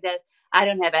subject that I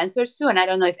don't have answers to, and I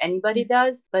don't know if anybody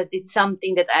does, but it's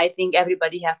something that I think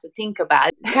everybody have to think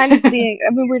about. Kind of seeing,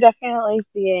 we're definitely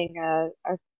seeing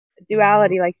a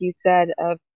duality, like you said,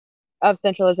 of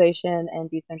centralization and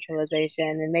decentralization,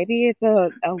 and maybe it's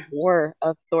a war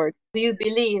of sorts. Do you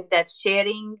believe that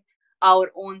sharing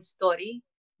our own story,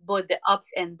 both the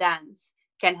ups and downs,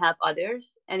 can help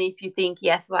others? And if you think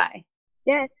yes, why?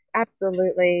 Yes,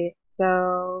 absolutely.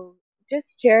 So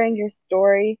just sharing your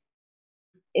story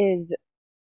is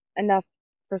enough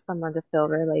for someone to feel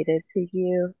related to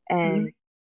you and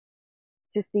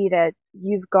to see that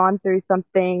you've gone through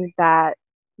something that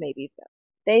maybe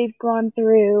they've gone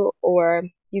through, or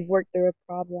you've worked through a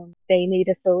problem they need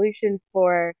a solution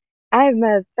for. I'm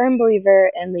a firm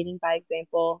believer in leading by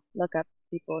example. Look up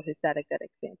people who set a good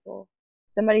example.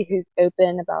 Somebody who's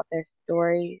open about their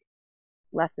story,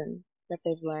 lessons that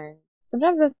they've learned.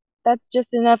 Sometimes that's just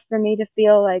enough for me to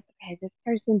feel like, okay, this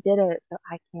person did it, so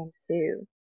I can too.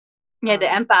 Yeah,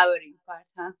 the empowering part,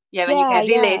 huh? Yeah, when you can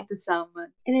relate to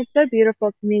someone. And it's so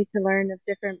beautiful to me to learn of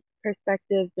different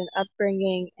perspectives and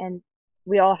upbringing, and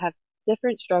we all have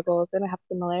different struggles and have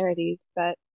similarities,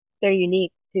 but they're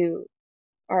unique to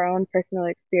our own personal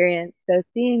experience. So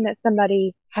seeing that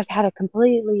somebody has had a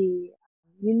completely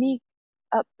unique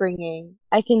upbringing,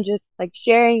 I can just like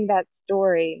sharing that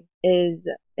story is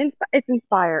it's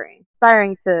inspiring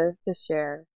to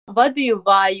share. What do you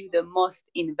value the most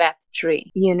in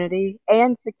Web3? Unity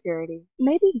and security.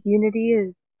 Maybe unity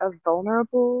is a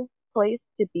vulnerable place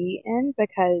to be in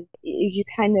because you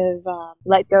kind of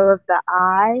let go of the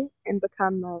I and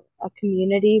become a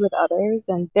community with others,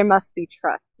 and there must be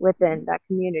trust within that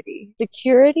community.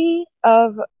 Security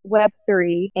of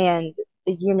Web3 and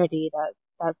the unity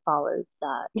that follows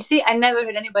that. You see, I never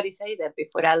heard anybody say that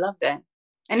before. I love that.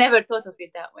 I never thought of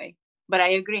it that way, but I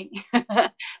agree.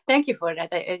 Thank you for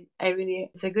that. I really,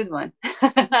 it's a good one.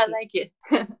 I like it.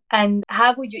 And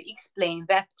how would you explain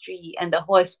Web3 and the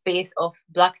whole space of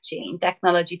blockchain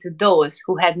technology to those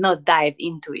who had not dived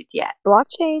into it yet?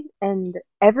 Blockchain and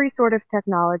every sort of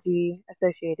technology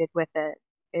associated with it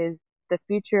is the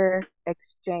future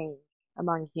exchange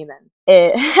among humans.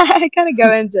 I kind of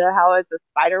go into how it's a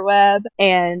spider web,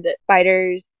 and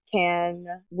spiders can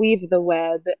weave the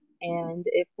web, and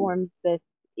it forms this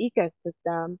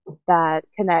ecosystem that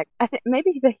connects. I think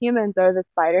maybe the humans are the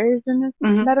spiders in this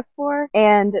metaphor,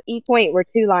 and each point where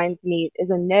two lines meet is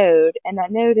a node, and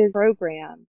that node is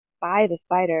programmed by the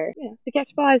spider to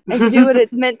catch flies and to do what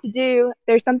it's meant to do.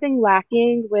 There's something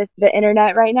lacking with the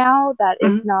internet right now that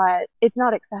it's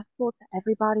not accessible to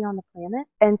everybody on the planet.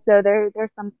 And so there's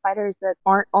some spiders that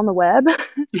aren't on the web,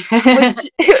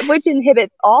 which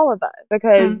inhibits all of us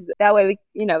because that way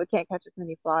we can't catch as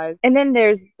many flies. And then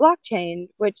there's blockchain,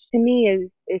 which to me is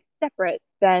separate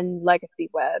than legacy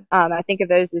web. I think of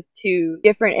those as two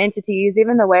different entities,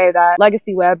 even the way that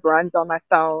legacy web runs on my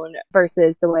phone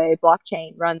versus the way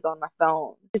blockchain runs on my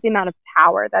phone. Just the amount of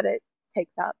power that it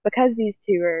takes up because these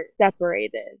two are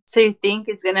separated. So you think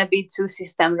it's going to be two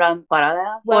systems run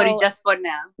parallel, or just for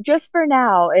now? Just for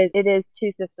now, it is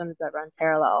two systems that run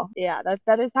parallel. Yeah,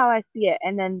 that is how I see it.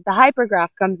 And then the hypergraph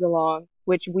comes along,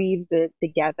 which weaves it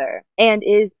together and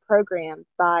is programmed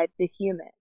by the human,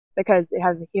 because it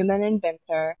has a human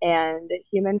inventor and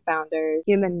human founders,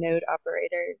 human node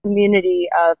operators, community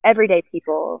of everyday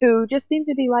people who just seem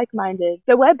to be like-minded.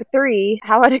 So Web3,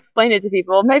 how I'd explain it to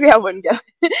people, maybe I wouldn't go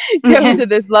to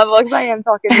this level because I am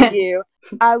talking to you.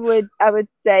 I would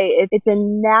say it's a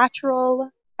natural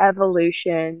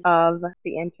evolution of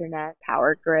the internet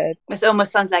power grid. It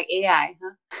almost sounds like AI,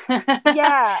 huh?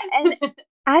 Yeah, and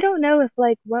I don't know if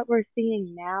like what we're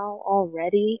seeing now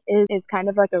already is kind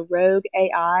of like a rogue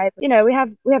AI. You know, we have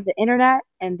the internet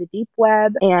and the deep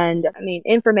web and I mean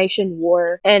information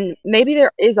war, and maybe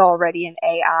there is already an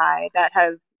AI that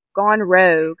has gone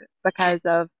rogue because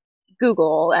of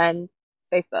Google and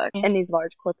Facebook Yeah. and these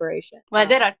large corporations. Well,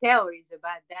 there are theories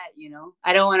about that, you know.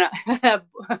 I don't want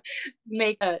to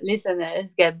make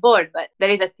listeners get bored, but there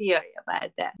is a theory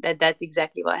about that's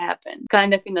exactly what happened.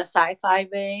 Kind of in a sci-fi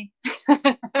way.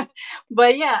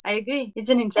 But yeah, I agree. It's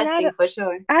an And interesting for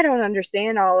sure. I don't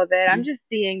understand all of it. I'm just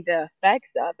seeing the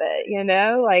effects of it, you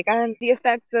know? Like I'm the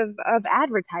effects of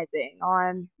advertising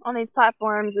on these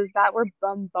platforms is that we're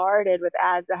bombarded with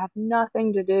ads that have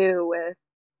nothing to do with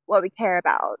what we care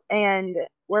about. And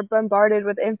we're bombarded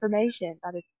with information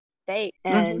that is fake.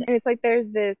 And it's like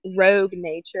there's this rogue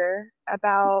nature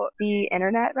about the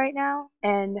internet right now.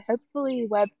 And hopefully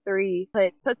Web3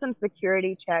 put some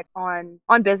security check on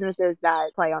businesses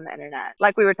that play on the internet.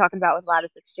 Like we were talking about with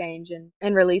Lattice Exchange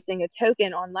and releasing a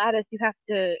token on Lattice, you have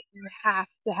to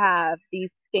have these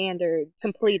standards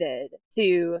completed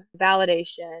to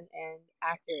validation and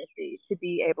accuracy to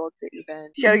be able to even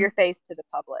show your face to the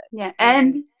public. Yeah,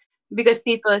 and because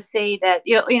people say that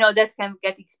you know that can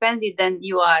get expensive, then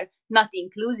you are not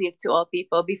inclusive to all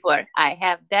people. Before I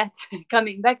have that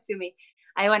coming back to me,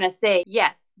 I want to say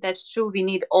yes, that's true. We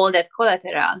need all that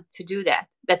collateral to do that.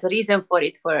 That's a reason for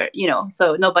it, for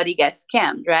so nobody gets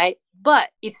scammed, right? But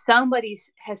if somebody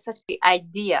has such an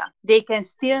idea, they can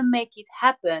still make it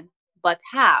happen. But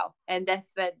how? And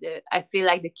that's where I feel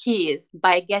like the key is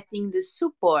by getting the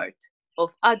support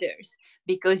of others,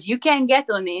 because you can get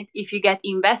on it if you get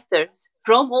investors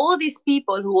from all these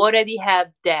people who already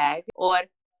have DAG or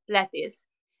Lattice,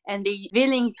 and they're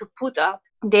willing to put up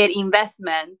their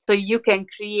investment so you can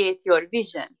create your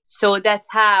vision. So that's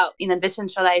how, in a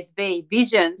decentralized way,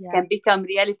 visions can become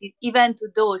reality, even to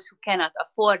those who cannot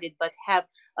afford it but have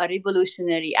a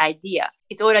revolutionary idea.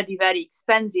 It's already very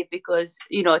expensive because,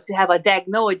 to have a DAG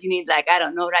node, you need I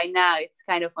don't know, right now it's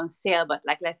kind of on sale, but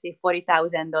let's say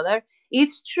 $40,000.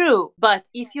 It's true. But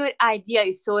if your idea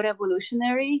is so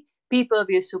revolutionary, people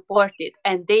will support it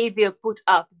and they will put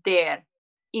up their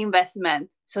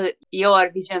investment so that your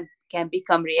vision can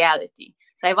become reality.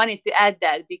 So I wanted to add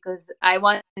that because I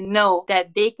want to know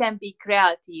that they can be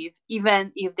creative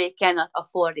even if they cannot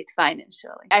afford it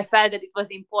financially. I felt that it was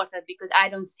important because I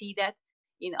don't see that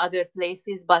in other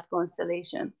places but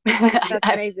Constellation. That's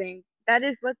amazing. That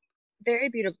is what's very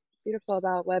beautiful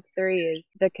about Web3 is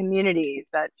the communities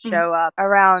that show up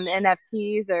around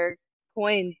NFTs or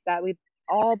coins that we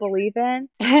all believe in.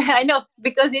 I know,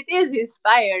 because it is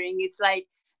inspiring. It's like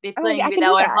they're playing with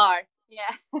our heart.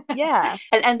 Yeah. Yeah.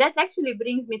 And that actually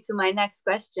brings me to my next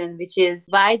question, which is,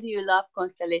 why do you love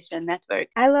Constellation Network?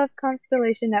 I love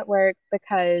Constellation Network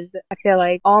because I feel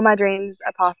like all my dreams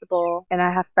are possible and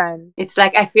I have friends. It's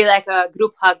like I feel like a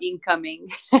group hug incoming.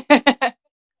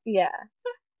 Yeah,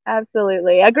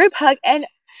 absolutely. A group hug. And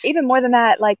even more than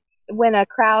that, when a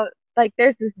crowd,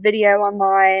 there's this video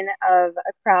online of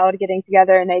a crowd getting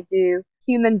together and they do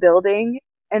human building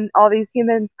and all these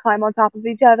humans climb on top of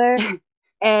each other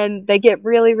and they get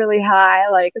really, really high,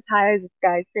 as high as a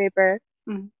skyscraper.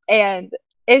 And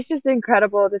it's just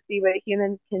incredible to see what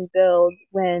humans can build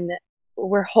when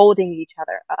we're holding each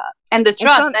other up. And the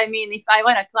trust. I mean, if I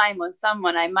want to climb on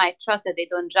someone, I might trust that they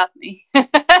don't drop me.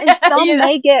 And some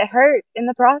may get hurt in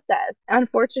the process,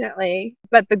 unfortunately.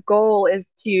 But if the goal is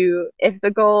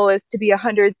to be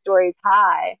 100 stories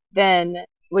high, then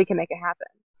we can make it happen.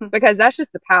 Because that's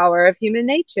just the power of human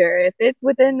nature. If it's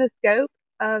within the scope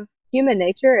of human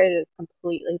nature, it is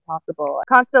completely possible.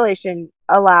 Constellation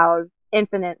allows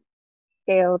infinite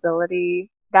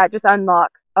scalability that just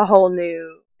unlocks a whole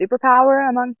new superpower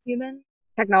among humans.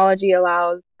 Technology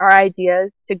allows our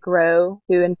ideas to grow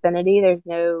to infinity. There's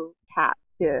no cap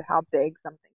to how big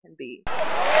something can be.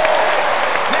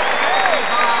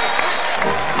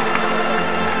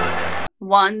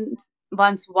 Once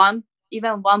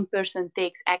even one person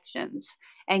takes actions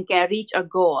and can reach a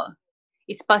goal,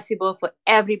 it's possible for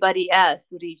everybody else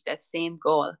to reach that same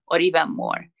goal or even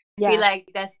more. I feel like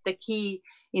that's the key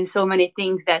in so many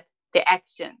things, that the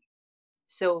action.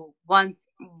 So once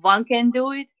one can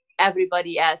do it,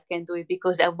 everybody else can do it,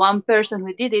 because that one person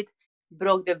who did it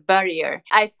broke the barrier.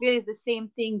 I feel it's the same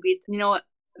thing with,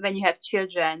 when you have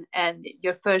children and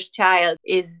your first child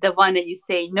is the one that you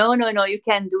say, no, you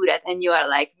can't do that. And you are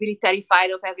really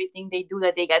terrified of everything they do,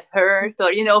 that they get hurt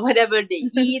or, whatever they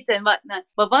eat and whatnot.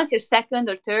 But once you're second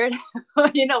or third,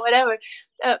 or, whatever,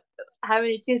 how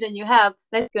many children you have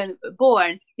that are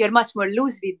born, you're much more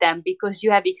loose with them because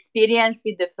you have experience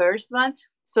with the first one.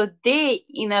 So they,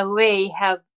 in a way,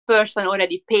 have first one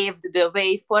already paved the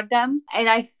way for them. And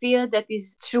I feel that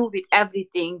is true with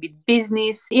everything, with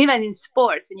business, even in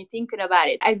sports, when you think about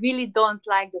it. I really don't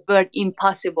like the word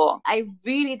impossible. I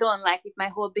really don't like it, my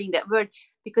whole being, that word.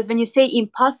 Because when you say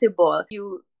impossible,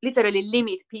 you literally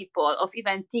limit people of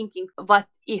even thinking what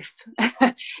if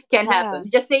can happen.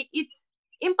 You just say it's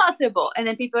impossible. And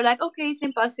then people are like, okay, it's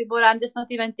impossible. I'm just not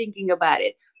even thinking about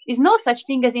it. There's no such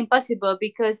thing as impossible,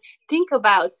 because think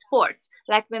about sports,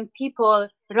 like when people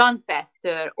run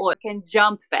faster or can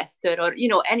jump faster or,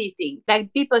 anything.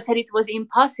 Like people said it was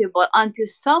impossible until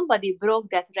somebody broke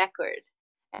that record.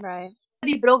 Right.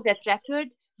 Somebody broke that record,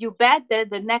 you bet that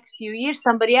the next few years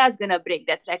somebody else is gonna break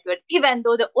that record, even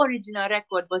though the original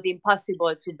record was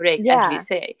impossible to break, as we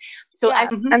say. So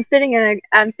I'm sitting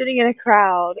in a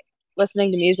crowd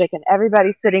listening to music, and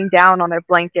everybody's sitting down on their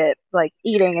blankets, like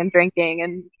eating and drinking.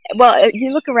 And well,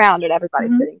 you look around and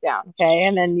everybody's sitting down, okay?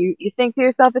 And then you think to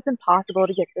yourself, it's impossible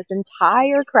to get this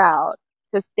entire crowd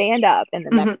to stand up in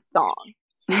the next song.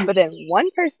 But then one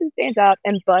person stands up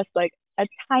and busts like a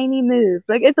tiny move,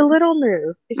 like it's a little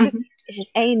move. It's just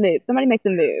a move. Somebody makes a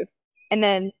move, and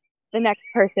then the next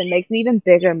person makes an even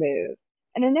bigger move.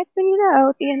 And the next thing you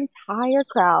know, the entire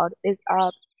crowd is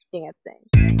up dancing.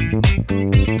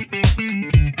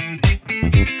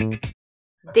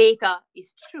 Data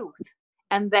is truth.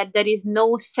 And that there is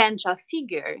no central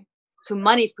figure to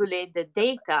manipulate the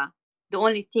data. The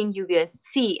only thing you will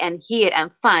see and hear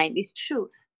and find is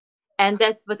truth. And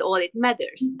that's what all it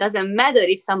matters. Doesn't matter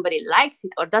if somebody likes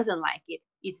it or doesn't like it.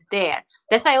 It's there.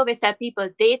 That's why I always tell people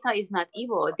data is not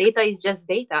evil. Data is just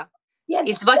data. Yes,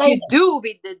 it's what you do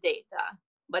with the data,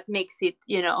 what makes it,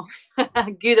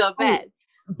 good or bad.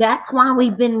 That's why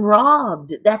we've been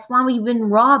robbed. That's why we've been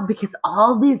robbed, because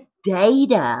all this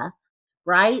data,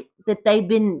 right, that they've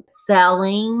been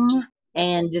selling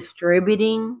and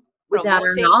distributing without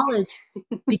our knowledge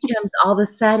becomes all of a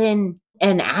sudden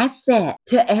an asset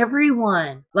to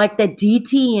everyone. Like the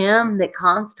DTM, the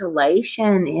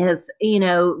Constellation is,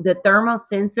 the thermal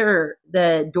sensor,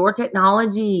 the door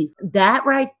technologies, that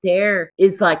right there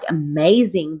is like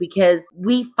amazing, because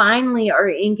we finally are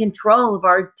in control of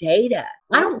our data.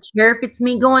 I don't care if it's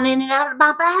me going in and out of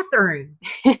my bathroom.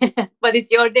 But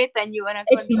it's your data and you want to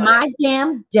control it. It's my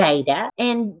damn data.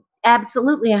 And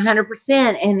absolutely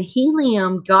 100%. And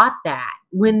Helium got that.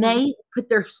 When they put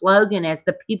their slogan as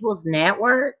the People's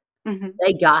Network,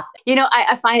 they got that.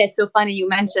 I find it so funny you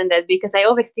mentioned that, because I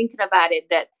always think about it,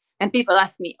 that when people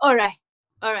ask me, all right,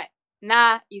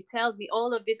 now you tell me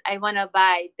all of this, I want to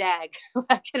buy DAG.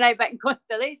 What can I buy?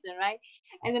 Constellation, right?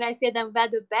 And then I said,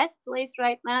 the best place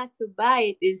right now to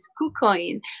buy it is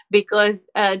KuCoin, because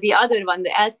the other one, the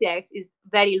LTX, is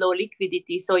very low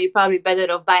liquidity. So you're probably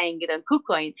better off buying it on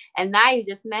KuCoin. And now you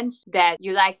just mentioned that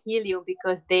you like Helium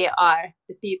because they are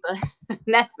the People's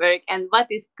Network. And what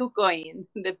is KuCoin?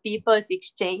 The People's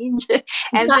Exchange.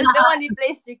 And that's the only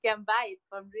place you can buy it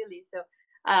from, really. So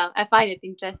I find it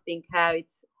interesting how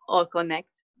it's all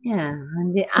connects. Yeah,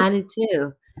 I do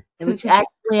too. Which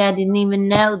actually, I didn't even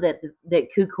know that that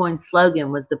KuCoin's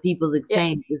slogan was the People's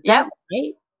Exchange. Is that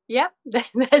right? Yep,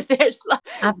 that's their slogan.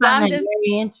 I find that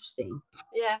very interesting.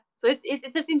 Yeah, so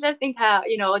it's just interesting how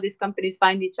all these companies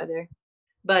find each other,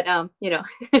 but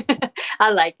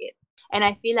I like it. And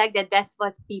I feel like that's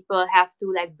what people have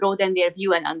to broaden their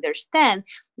view and understand,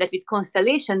 that with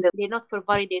Constellation, they're not for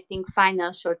validating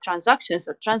financial transactions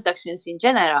or transactions in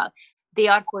general. They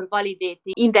are for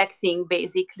validating, indexing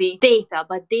basically data,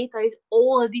 but data is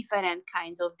all different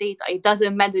kinds of data. It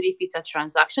doesn't matter if it's a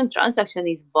transaction. Transaction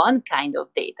is one kind of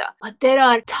data, but there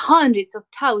are hundreds of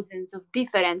thousands of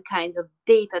different kinds of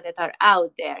data that are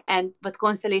out there. And what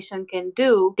Constellation can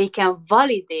do, they can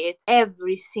validate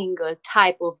every single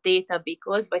type of data,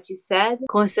 because what you said,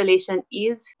 Constellation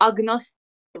is agnostic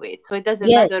to it. So it doesn't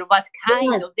matter what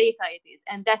kind of data it is.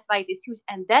 And that's why it is huge.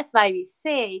 And that's why we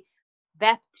say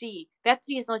Web3. Web3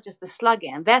 is not just a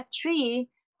slogan. Web3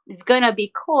 is going to be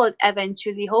called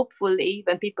eventually, hopefully,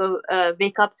 when people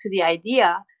wake up to the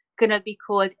idea, going to be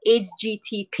called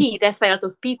HGTP. That's why a lot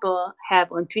of people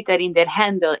have on Twitter in their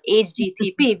handle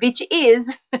HGTP, which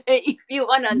is, if you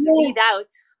want to read out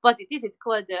what it is, it's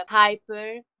called the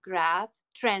Hypergraph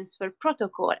Transfer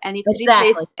Protocol. And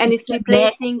it's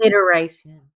replacing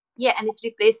iteration. Yeah, and it's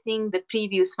replacing the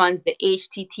previous ones, the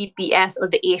HTTPS or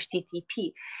the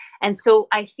HTTP. And so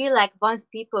I feel like once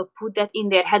people put that in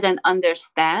their head and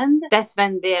understand, that's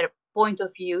when their point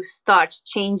of view starts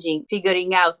changing,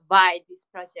 figuring out why this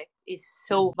project is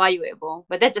so valuable.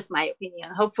 But that's just my opinion.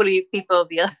 Hopefully people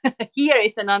will hear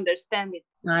it and understand it.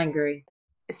 I agree.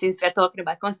 Since we're talking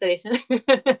about Constellation,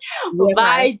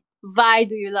 why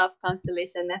do you love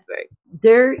Constellation Network?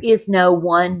 There is no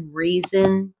one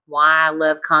reason why I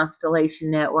love Constellation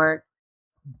Network,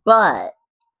 but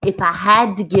if I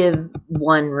had to give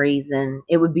one reason,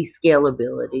 it would be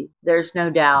scalability. There's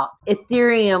no doubt.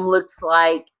 Ethereum looks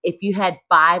like if you had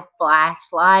 5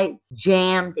 flashlights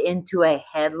jammed into a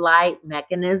headlight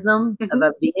mechanism of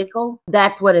a vehicle,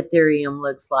 that's what Ethereum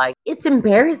looks like. It's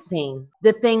embarrassing,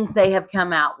 the things they have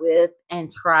come out with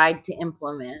and tried to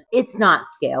implement. It's not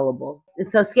scalable.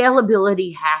 So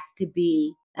scalability has to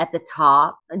be at the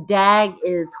top. DAG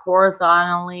is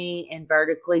horizontally and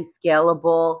vertically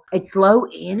scalable. It's low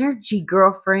energy,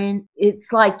 girlfriend.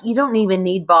 It's like you don't even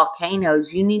need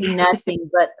volcanoes. You need nothing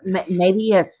but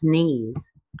maybe a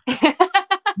sneeze.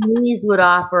 Sneeze would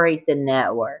operate the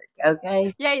network,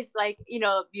 okay? Yeah, it's like, you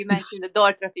mentioned the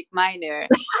door traffic miner,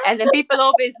 and then people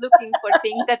always looking for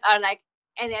things that are like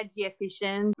energy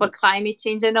efficient for climate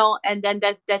change and all, and then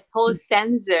that whole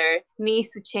sensor needs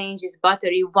to change its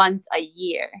battery once a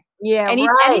year. Yeah, and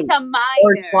right. it's a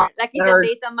miner, like it's a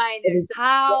data miner. So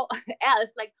how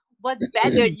else, like what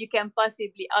better you can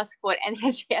possibly ask for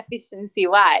energy efficiency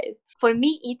wise? For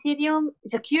me, Ethereum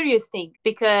is a curious thing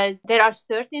because there are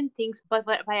certain things, but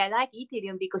why I like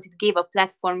Ethereum because it gave a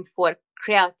platform for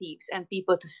creatives and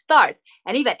people to start.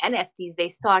 And even NFTs, they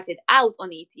started out on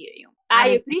Ethereum. I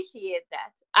appreciate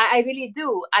that. I really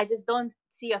do. I just don't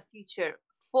see a future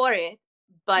for it.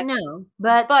 But no,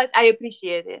 but I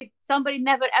appreciate it. Somebody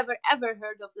never ever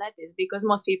heard of Lattice because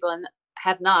most people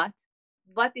have not.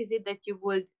 What is it that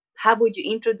how would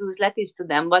you introduce Lattice to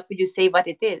them? What would you say what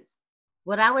it is?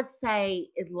 What I would say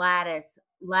is Lattice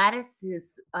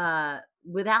is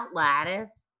without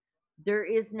Lattice, there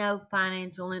is no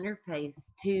financial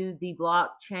interface to the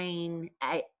blockchain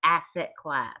asset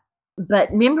class.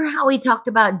 But remember how we talked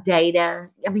about data?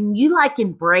 I mean, you like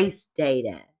embrace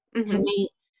data. To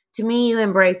me, you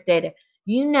embrace data.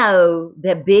 You know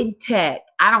that big tech,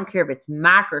 I don't care if it's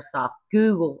Microsoft,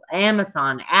 Google,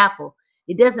 Amazon, Apple,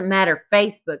 it doesn't matter,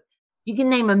 Facebook. You can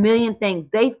name a million things.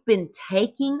 They've been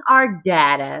taking our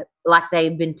data like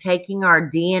they've been taking our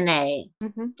DNA.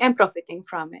 And profiting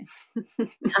from it.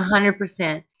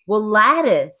 100%. Well,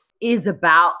 Lattice is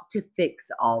about to fix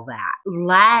all that.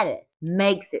 Lattice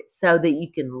makes it so that you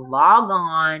can log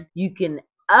on, you can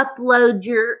upload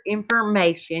your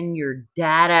information, your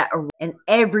data, and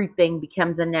everything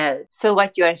becomes a node. So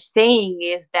what you are saying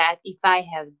is that if I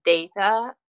have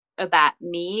data about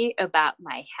me, about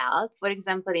my health, for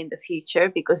example, in the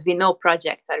future, because we know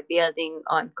projects are building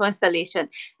on Constellation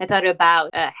that are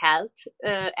about health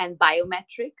and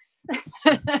biometrics.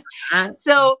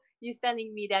 So you're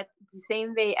telling me that the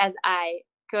same way as I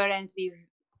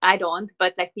don't,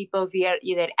 but like people wear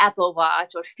either Apple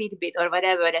Watch or Fitbit or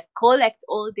whatever that collect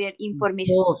all their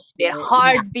information, their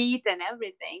heartbeat and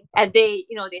everything. And they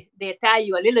tell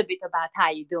you a little bit about how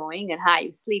you're doing and how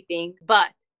you're sleeping, but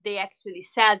they actually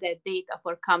sell that data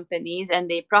for companies and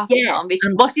they profit on, which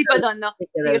most people don't know.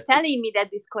 So you're telling me that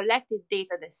this collected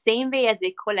data, the same way as they're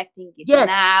collecting it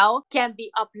now, can be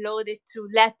uploaded through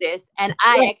Lattice, and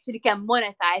I actually can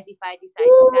monetize if I decide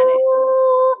to sell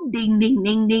it. Ding, ding,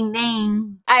 ding, ding,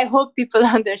 ding. I hope people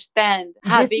understand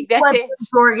how big that is.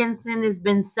 Jorgensen has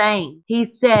been saying. He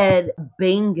said,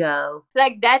 bingo.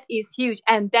 Like that is huge.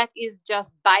 And that is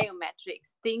just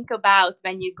biometrics. Think about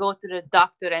when you go to the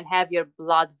doctor and have your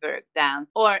blood work down.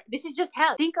 Or this is just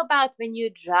health. Think about when you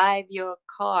drive your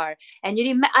car. And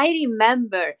I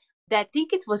remember that, I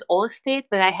think it was Allstate,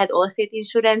 when I had Allstate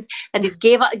insurance, that it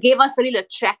gave us a little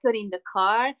tracker in the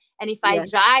car. And if I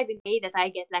drive in a way that I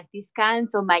get like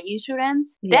discounts on my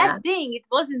insurance, that thing, it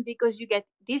wasn't because you get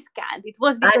discount. It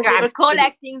was because they were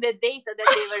collecting the data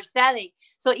that they were selling.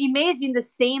 So imagine the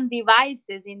same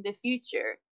devices in the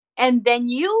future. And then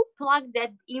you plug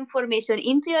that information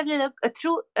into your little,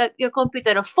 through your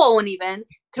computer or phone even,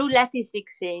 through Lattice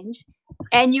Exchange,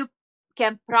 and you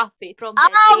can profit from that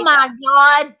data. Oh my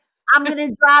God. I'm going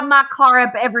to drive my car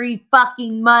up every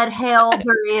fucking mud hell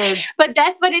there is. But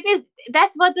that's what it is.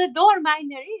 That's what the door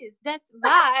miner is. That's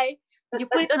why you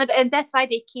put it on it. And that's why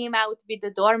they came out with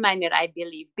the door miner, I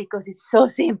believe, because it's so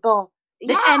simple.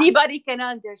 That anybody can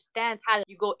understand how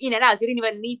you go in and out. You don't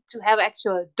even need to have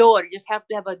actual door. You just have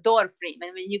to have a door frame.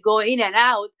 And when you go in and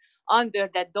out under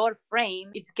that door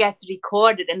frame, it gets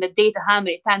recorded. And the data, how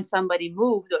many times somebody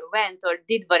moved or went or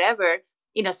did whatever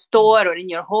in a store or in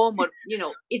your home, or,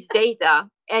 it's data.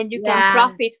 And you can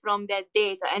profit from that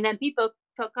data. And then people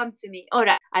come to me, all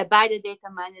right, I buy the data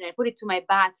miner and I put it to my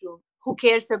bathroom. Who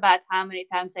cares about how many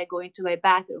times I go into my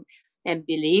bathroom? And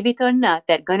believe it or not,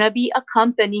 there's going to be a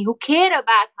company who care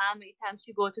about how many times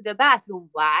you go to the bathroom.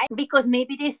 Why? Because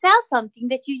maybe they sell something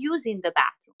that you use in the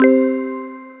bathroom.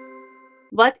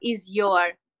 What is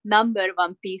your number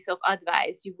one piece of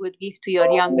advice you would give to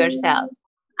your younger self?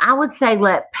 I would say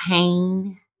let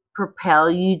pain propel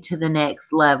you to the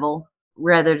next level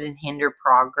rather than hinder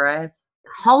progress.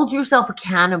 Hold yourself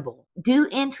accountable. Do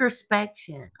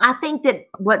introspection. I think that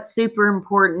what's super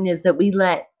important is that we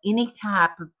let any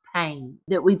type of pain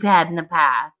that we've had in the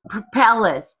past propel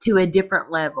us to a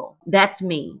different level. That's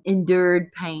me.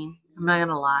 Endured pain. I'm not going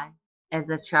to lie. As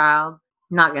a child,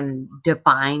 I'm not going to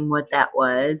define what that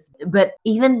was. But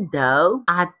even though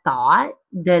I thought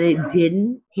that it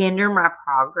didn't hinder my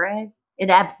progress, it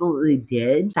absolutely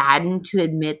did. Saddened to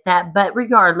admit that. But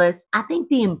regardless, I think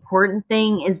the important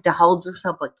thing is to hold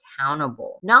yourself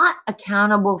accountable. Not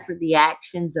accountable for the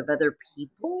actions of other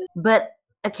people, but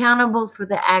accountable for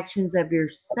the actions of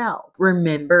yourself.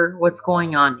 Remember, what's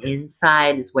going on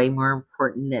inside is way more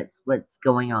important than what's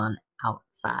going on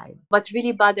outside. What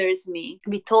really bothers me,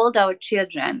 we told our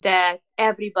children that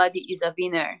everybody is a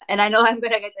winner. And I know I'm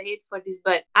going to get a hit for this,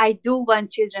 but I do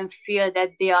want children feel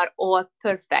that they are all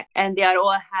perfect and they are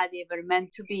all how they were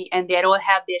meant to be and they all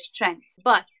have their strengths.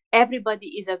 But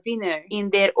everybody is a winner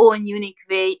in their own unique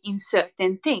way in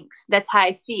certain things. That's how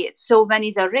I see it. So when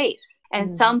it's a race and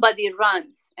somebody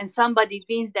runs and somebody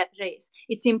wins that race,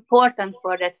 it's important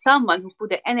for that someone who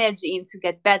put the energy in to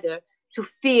get better to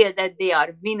feel that they are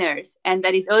winners. And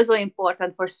that is also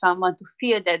important for someone to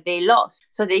feel that they lost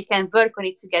so they can work on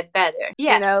it to get better.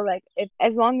 Yes. You know, like if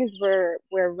as long as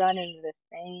we're running the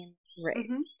same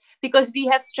race. Because we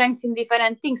have strengths in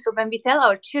different things. So when we tell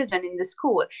our children in the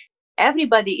school,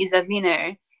 everybody is a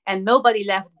winner and nobody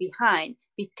left behind,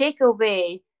 we take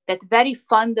away that very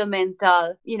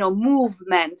fundamental,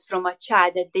 movement from a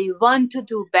child that they want to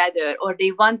do better or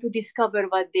they want to discover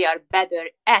what they are better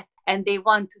at and they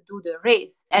want to do the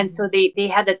race. And so they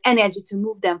have that energy to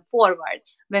move them forward.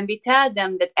 When we tell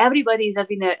them that everybody is a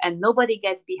winner and nobody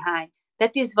gets behind,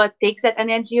 that is what takes that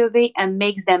energy away and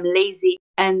makes them lazy.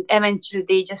 And eventually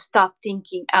they just stop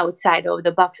thinking outside of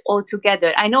the box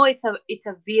altogether. I know it's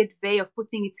a weird way of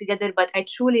putting it together, but I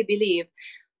truly believe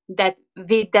that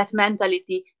with that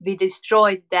mentality, we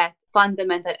destroyed that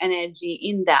fundamental energy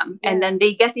in them. Yeah. And then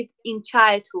they get it in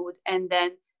childhood and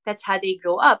then that's how they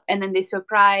grow up. And then they're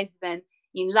surprised when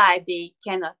in life they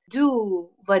cannot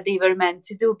do what they were meant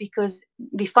to do because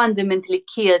we fundamentally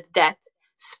killed that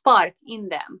spark in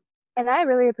them. And I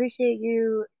really appreciate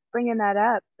you bringing that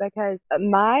up because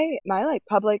my like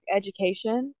public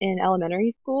education in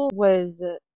elementary school was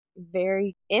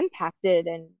very impacted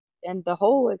and the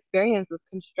whole experience was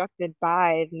constructed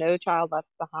by No Child Left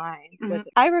Behind.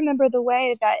 I remember the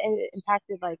way that it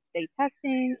impacted like state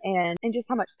testing and just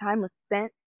how much time was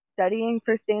spent studying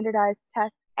for standardized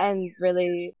tests and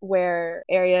really where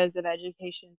areas of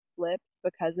education slipped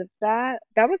because of that.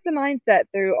 That was the mindset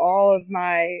through all of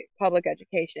my public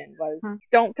education was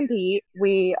don't compete.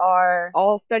 We are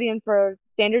all studying for a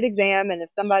standard exam and if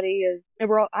somebody is,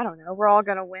 we're all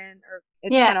going to win or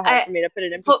it's kind of hard for me to put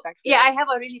it in perspective. I have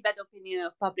a really bad opinion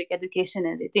of public education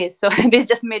as it is. So this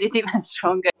just made it even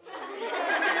stronger.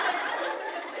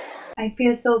 I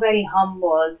feel so very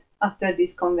humbled after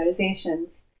these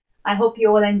conversations. I hope you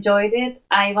all enjoyed it.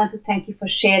 I want to thank you for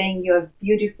sharing your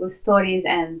beautiful stories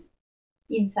and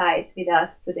insights with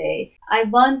us today. I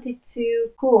wanted to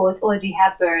quote Audrey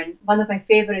Hepburn, one of my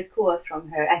favorite quotes from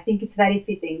her. I think it's very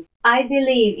fitting. I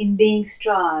believe in being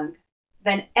strong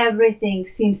when everything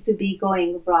seems to be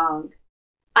going wrong.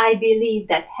 I believe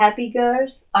that happy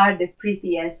girls are the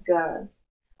prettiest girls.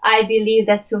 I believe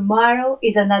that tomorrow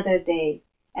is another day,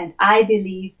 and I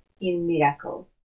believe in miracles.